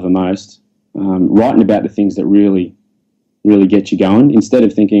things you love the most, writing about the things that really, really get you going, instead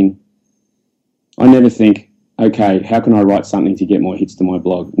of thinking, I never think, okay, how can I write something to get more hits to my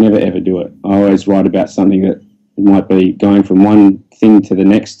blog? Never, ever do it. I always write about something that might be going from one thing to the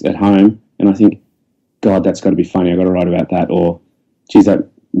next at home, and I think, God, that's got to be funny. I've got to write about that. Or, geez, that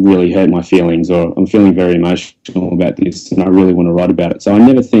really hurt my feelings. Or, I'm feeling very emotional about this, and I really want to write about it. So I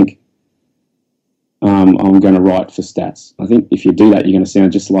never think I'm going to write for stats. I think if you do that, you're going to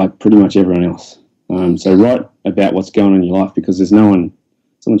sound just like pretty much everyone else. So write about what's going on in your life, because there's no one.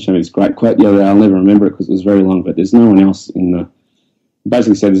 Someone showed me this great quote the other day. I'll never remember it because it was very long, but there's no one else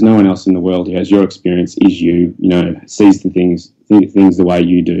basically said there's no one else in the world who has your experience, is you, sees the things the way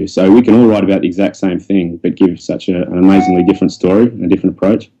you do. So we can all write about the exact same thing, but give such an amazingly different story and a different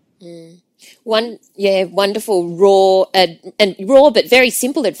approach. Wonderful, raw and raw, but very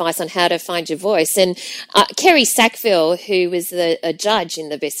simple advice on how to find your voice. And Kerry Sackville, who was a judge in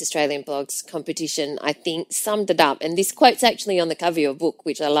the Best Australian Blogs competition, I think summed it up. And this quote's actually on the cover of your book,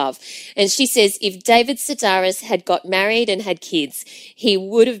 which I love. And she says, "If David Sedaris had got married and had kids, he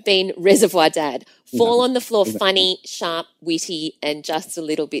would have been Reservoir Dad. Fall on the floor, funny, sharp, witty, and just a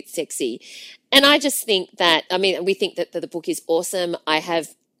little bit sexy." And I just think that, we think that the book is awesome. I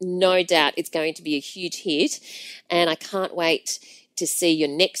have no doubt it's going to be a huge hit, and I can't wait to see your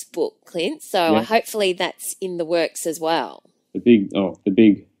next book, Clint. So hopefully that's in the works as well. The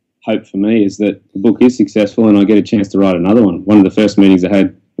big hope for me is that the book is successful and I get a chance to write another one. One of the first meetings I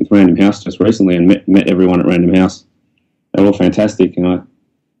had with Random House just recently, and met everyone at Random House. They're all fantastic, and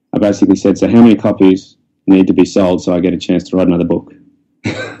I basically said, so how many copies need to be sold so I get a chance to write another book?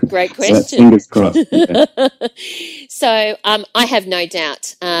 Great question. Fingers crossed. Okay. So I have no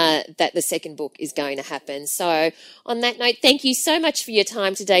doubt that the second book is going to happen. So on that note, thank you so much for your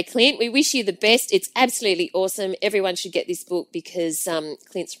time today, Clint. We wish you the best. It's absolutely awesome. Everyone should get this book because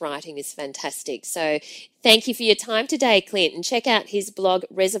Clint's writing is fantastic. So thank you for your time today, Clint, and check out his blog,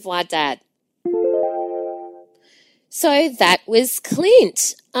 Reservoir Dad. So that was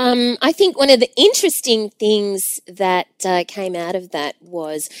Clint. I think one of the interesting things that came out of that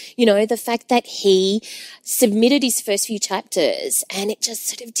was, the fact that he submitted his first few chapters and it just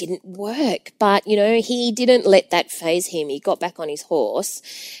sort of didn't work. But, he didn't let that faze him. He got back on his horse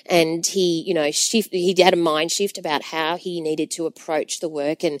and he had a mind shift about how he needed to approach the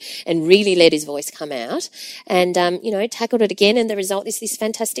work and really let his voice come out and, tackled it again. And the result is this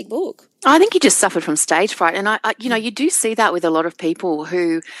fantastic book. I think he just suffered from stage fright. And, you do see that with a lot of people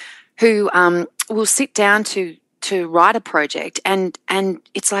who will sit down to write a project and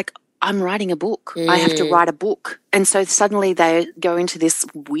it's like, I'm writing a book. I have to write a book. And so suddenly they go into this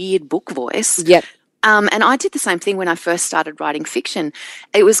weird book voice. Yep. And I did the same thing when I first started writing fiction.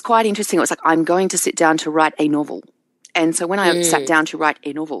 It was quite interesting. It was like, I'm going to sit down to write a novel. And so when I sat down to write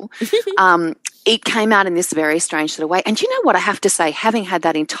a novel, it came out in this very strange sort of way. And you know what I have to say, having had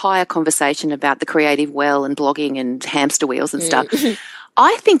that entire conversation about the creative well and blogging and hamster wheels and stuff,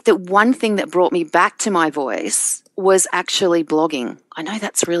 I think that one thing that brought me back to my voice was actually blogging. I know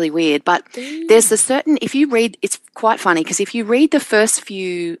that's really weird, but there's a certain, if you read, it's quite funny because if you read the first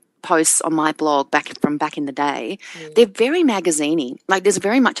few posts on my blog back in the day, they're very magazine-y. Like there's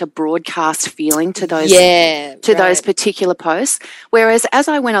very much a broadcast feeling to those those particular posts. Whereas as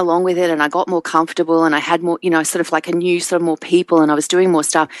I went along with it and I got more comfortable and I had more, sort of like I knew sort of more people and I was doing more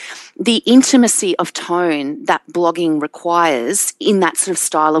stuff, the intimacy of tone that blogging requires in that sort of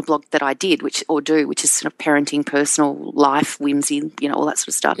style of blog that I did, which is sort of parenting, personal life, whimsy, all that sort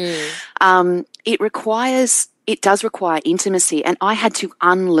of stuff. It does require intimacy, and I had to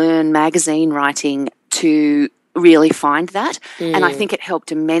unlearn magazine writing to really find that. And I think it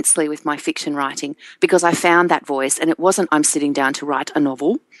helped immensely with my fiction writing because I found that voice, and it wasn't I'm sitting down to write a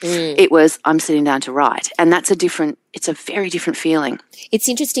novel. It was I'm sitting down to write, and it's a very different feeling. It's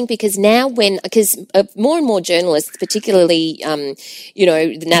interesting because now because more and more journalists, particularly,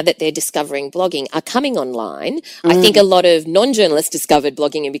 now that they're discovering blogging, are coming online. I think a lot of non-journalists discovered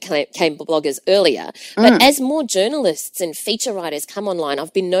blogging and became bloggers earlier. But as more journalists and feature writers come online,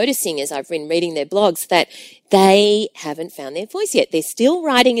 I've been noticing as I've been reading their blogs that they haven't found their voice yet. They're still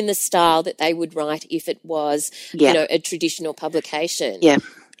writing in the style that they would write if it was, a traditional publication. Yeah.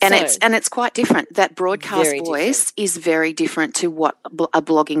 And it's quite different. That broadcast voice is very different to what a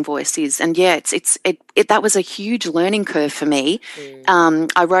blogging voice is. And that was a huge learning curve for me.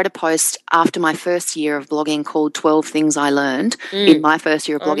 I wrote a post after my first year of blogging called 12 Things I Learned in my first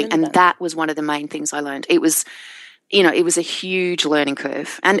year of blogging. And that was one of the main things I learned. It was a huge learning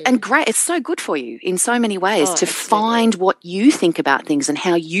curve and great. It's so good for you in so many ways to find what you think about things and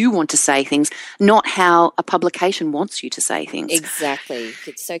how you want to say things, not how a publication wants you to say things. Exactly.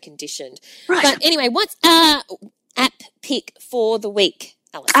 It's so conditioned. Right. But anyway, what's our app pick for the week,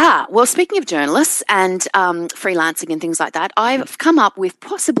 Alice? Well, speaking of journalists and freelancing and things like that, I've come up with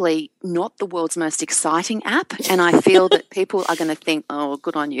possibly not the world's most exciting app, and I feel that people are going to think, oh,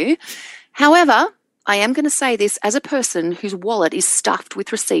 good on you. However, I am going to say this as a person whose wallet is stuffed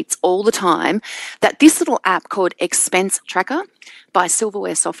with receipts all the time, that this little app called Expense Tracker by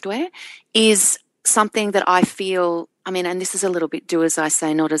Silverware Software is something that I feel I mean, and this is a little bit do as I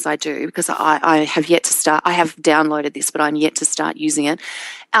say, not as I do, because I have yet to start. I have downloaded this, but I'm yet to start using it.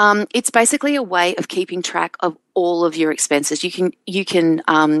 It's basically a way of keeping track of all of your expenses. You can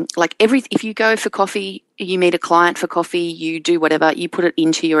if you go for coffee, you meet a client for coffee, you do whatever, you put it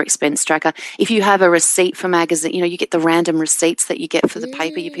into your expense tracker. If you have a receipt for magazine, you get the random receipts that you get for the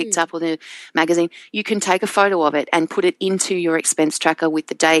paper you picked up or the magazine, you can take a photo of it and put it into your expense tracker with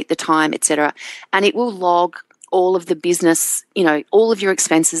the date, the time, etc. And it will log all of the business, all of your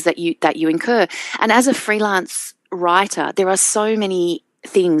expenses that you incur. And as a freelance writer, there are so many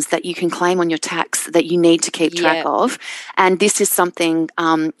things that you can claim on your tax that you need to keep track of, and this is something.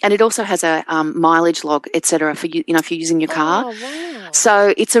 And it also has a mileage log, etc. For you, if you're using your car. Oh, wow.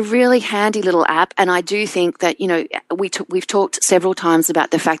 So it's a really handy little app, and I do think that we've talked several times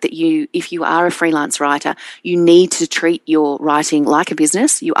about the fact that if you are a freelance writer, you need to treat your writing like a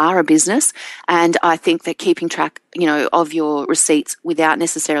business. You are a business, and I think that keeping track, of your receipts without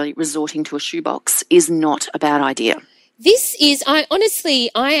necessarily resorting to a shoebox is not a bad idea. This is, I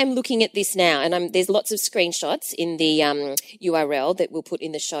am looking at this now, and there's lots of screenshots in the URL that we'll put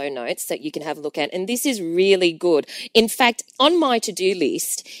in the show notes that you can have a look at. And this is really good. In fact, on my to-do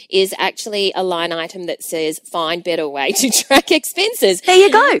list is actually a line item that says, find better way to track expenses. There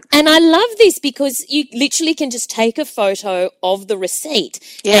you go. And I love this because you literally can just take a photo of the receipt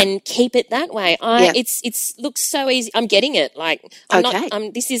and keep it that way. It's looks so easy. I'm getting it.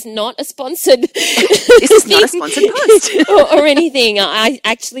 This is not a sponsored This is not a sponsored post. or anything. I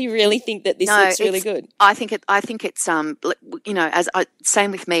actually really think that this looks really good. I think it's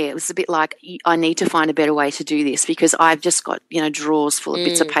same with me. It was a bit like I need to find a better way to do this because I've just got drawers full of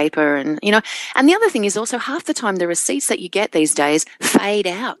bits of paper and And the other thing is also half the time the receipts that you get these days fade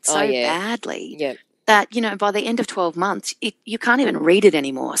out so badly. Yeah. That by the end of 12 months you can't even read it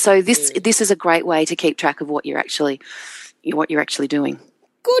anymore. So this is a great way to keep track of what you're actually doing.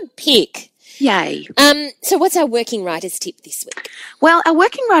 Good pick. Yay. So what's our working writers tip this week? Well, our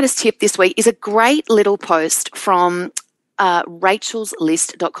working writers tip this week is a great little post from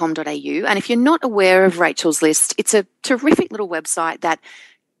rachelslist.com.au. And if you're not aware of Rachel's List, it's a terrific little website that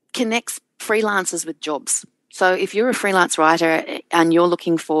connects freelancers with jobs. So if you're a freelance writer and you're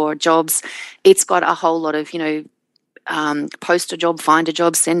looking for jobs, it's got a whole lot of, post a job, find a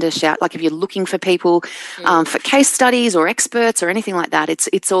job, send a shout. Like if you're looking for people for case studies or experts or anything like that,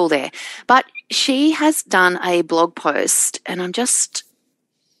 it's all there. But she has done a blog post, and I'm just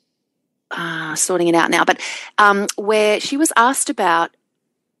sorting it out now, but where she was asked about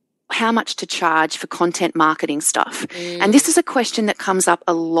how much to charge for content marketing stuff. And this is a question that comes up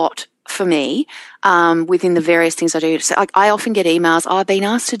a lot for me within the various things I do. So I often get emails, I've been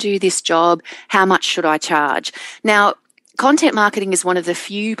asked to do this job, how much should I charge? Now, content marketing is one of the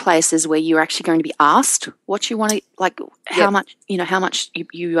few places where you're actually going to be asked what you want to, how much you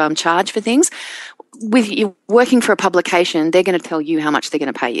charge for things. With you working for a publication, they're going to tell you how much they're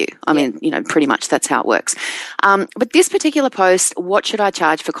going to pay you. I mean, pretty much that's how it works. But this particular post, what should I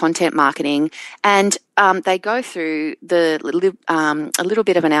charge for content marketing? And they go through a little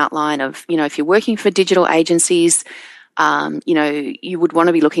bit of an outline of, if you're working for digital agencies, you would want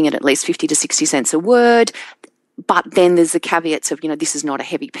to be looking at least 50 to 60 cents a word. But then there's the caveats of, this is not a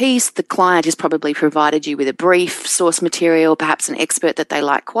heavy piece. The client has probably provided you with a brief, source material, perhaps an expert that they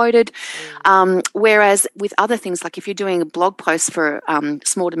like quoted. Whereas with other things, like if you're doing a blog post for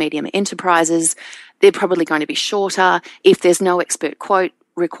small to medium enterprises, they're probably going to be shorter. If there's no expert quote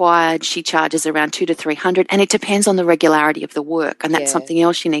required, she charges around $200 to $300, and it depends on the regularity of the work, and that's something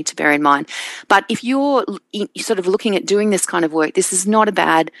else you need to bear in mind. But if you're sort of looking at doing this kind of work, this is not a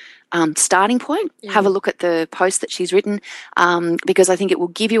bad starting point. Have a look at the post that she's written, because I think it will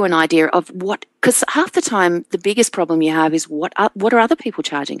give you an idea of because half the time the biggest problem you have is what are other people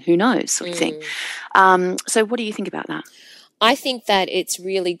charging? Who knows, sort of thing. So what do you think about that? I think that it's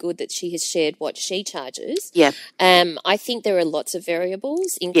really good that she has shared what she charges. Yeah. I think there are lots of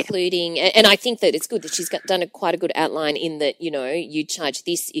variables, including, and I think that it's good that she's done quite a good outline in that, you charge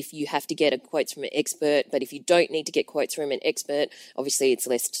this if you have to get a quotes from an expert, but if you don't need to get quotes from an expert, obviously it's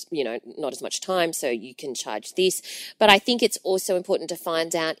less, not as much time, so you can charge this. But I think it's also important to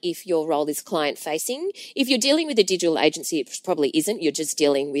find out if your role is client facing. If you're dealing with a digital agency, it probably isn't. You're just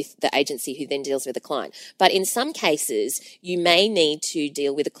dealing with the agency who then deals with the client. But in some cases, you may need to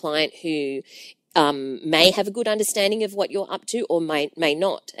deal with a client who may have a good understanding of what you're up to or may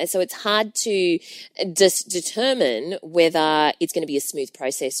not. And so it's hard to determine whether it's going to be a smooth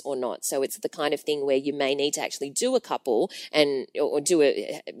process or not. So it's the kind of thing where you may need to actually do a couple or do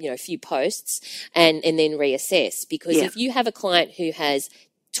a few posts and then reassess. Because if you have a client who has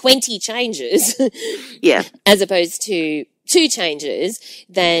 20 changes Yeah. as opposed to 2 changes,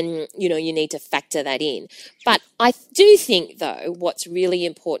 then, you know, you need to factor that in. But I do think, though, what's really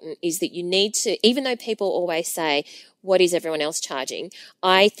important is that you need to, even though people always say, what is everyone else charging?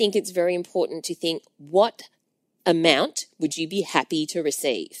 I think it's very important to think, what amount would you be happy to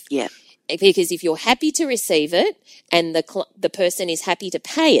receive? Yeah. Because if you're happy to receive it and the person is happy to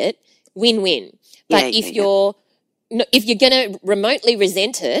pay it, win-win. But if you're going to remotely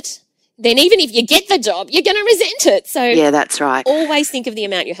resent it, then even if you get the job, you're going to resent it. So yeah, that's right. Always think of the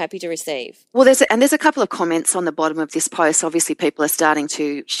amount you're happy to receive. Well, there's a couple of comments on the bottom of this post. Obviously, people are starting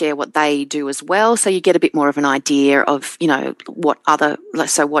to share what they do as well, so you get a bit more of an idea of, you know, what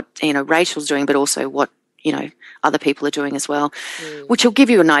Rachel's doing, but also what, you know, other people are doing as well, which will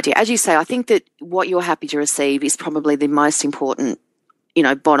give you an idea. As you say, I think that what you're happy to receive is probably the most important, you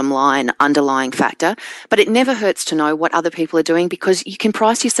know, bottom line, underlying factor. But it never hurts to know what other people are doing, because you can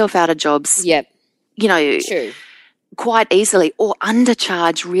price yourself out of jobs, Yep. you know, True. quite easily, or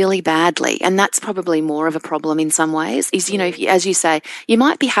undercharge really badly. And that's probably more of a problem in some ways, is, you know, if you, as you say, you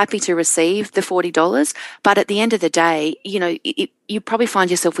might be happy to receive the $40, but at the end of the day, you know, you probably find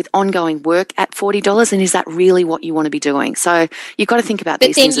yourself with ongoing work at $40, and is that really what you want to be doing? So you've got to think about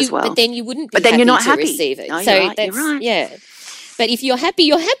these things as well. But then you wouldn't be but then happy you're not to happy. receive it. No, so you're right, that's, you're right. Yeah. But if you're happy,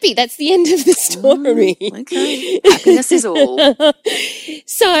 you're happy. That's the end of the story. Okay. Happiness is all.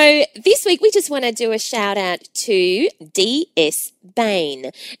 So this week we just want to do a shout out to D.S.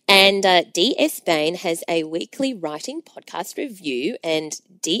 Bain. And D.S. Bain has a weekly writing podcast review, and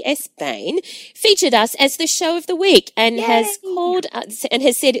D.S. Bain featured us as the show of the week and has called us and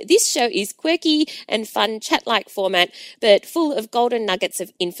has said this show is quirky and fun chat-like format, but full of golden nuggets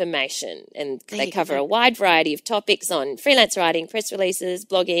of information. And they cover a wide variety of topics on freelance writing, press releases,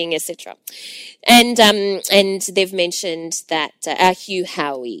 blogging, etc. And they've mentioned that our Hugh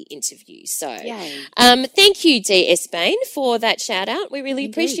Howey interview. So thank you, D.S. Bain, for that shout out. We really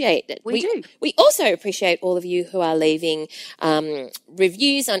appreciate it. We do. We also appreciate all of you who are leaving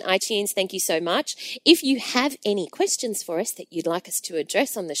reviews on iTunes. Thank you so much. If you have any questions for us that you'd like us to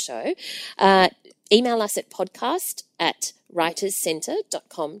address on the show, email us at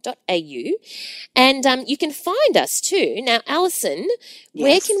podcast@writerscentre.com.au, and you can find us too. Now, Alison,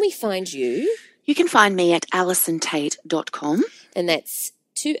 where can we find you? You can find me at alisontait.com. And that's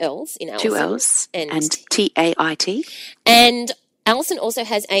 2 L's in Alison. 2 L's and Tait. And Alison also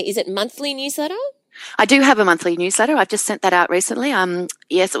has is it monthly newsletter? I do have a monthly newsletter. I've just sent that out recently.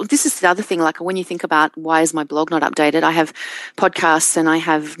 Yes, this is the other thing. Like, when you think about why is my blog not updated, I have podcasts and I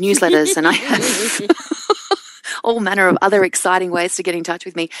have newsletters and I have all manner of other exciting ways to get in touch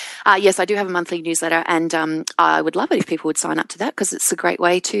with me. Yes, I do have a monthly newsletter, and I would love it if people would sign up to that, because it's a great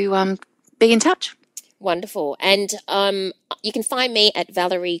way to be in touch. Wonderful. And you can find me at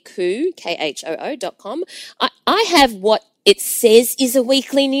ValerieKhoo, KHOO.com. I have what it says is a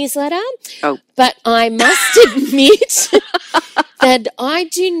weekly newsletter, but I must admit that I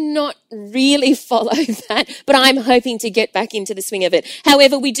do not really follow that, but I'm hoping to get back into the swing of it.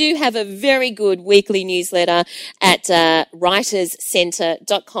 However, we do have a very good weekly newsletter at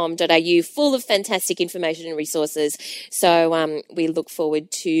writerscentre.com.au, full of fantastic information and resources. So we look forward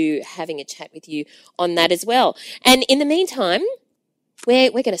to having a chat with you on that as well. And in the meantime,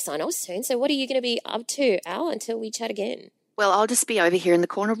 we're going to sign off soon. So what are you going to be up to, Al, until we chat again? Well, I'll just be over here in the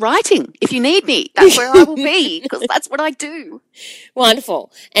corner writing. If you need me, that's where I will be, because that's what I do.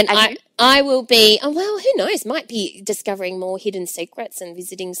 Wonderful. And I will be, who knows, might be discovering more hidden secrets and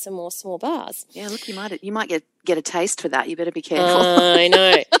visiting some more small bars. Yeah, look, you might get a taste for that. You better be careful. I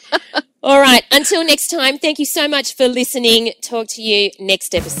know. All right. Until next time, thank you so much for listening. Talk to you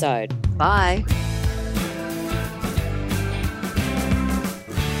next episode. Bye.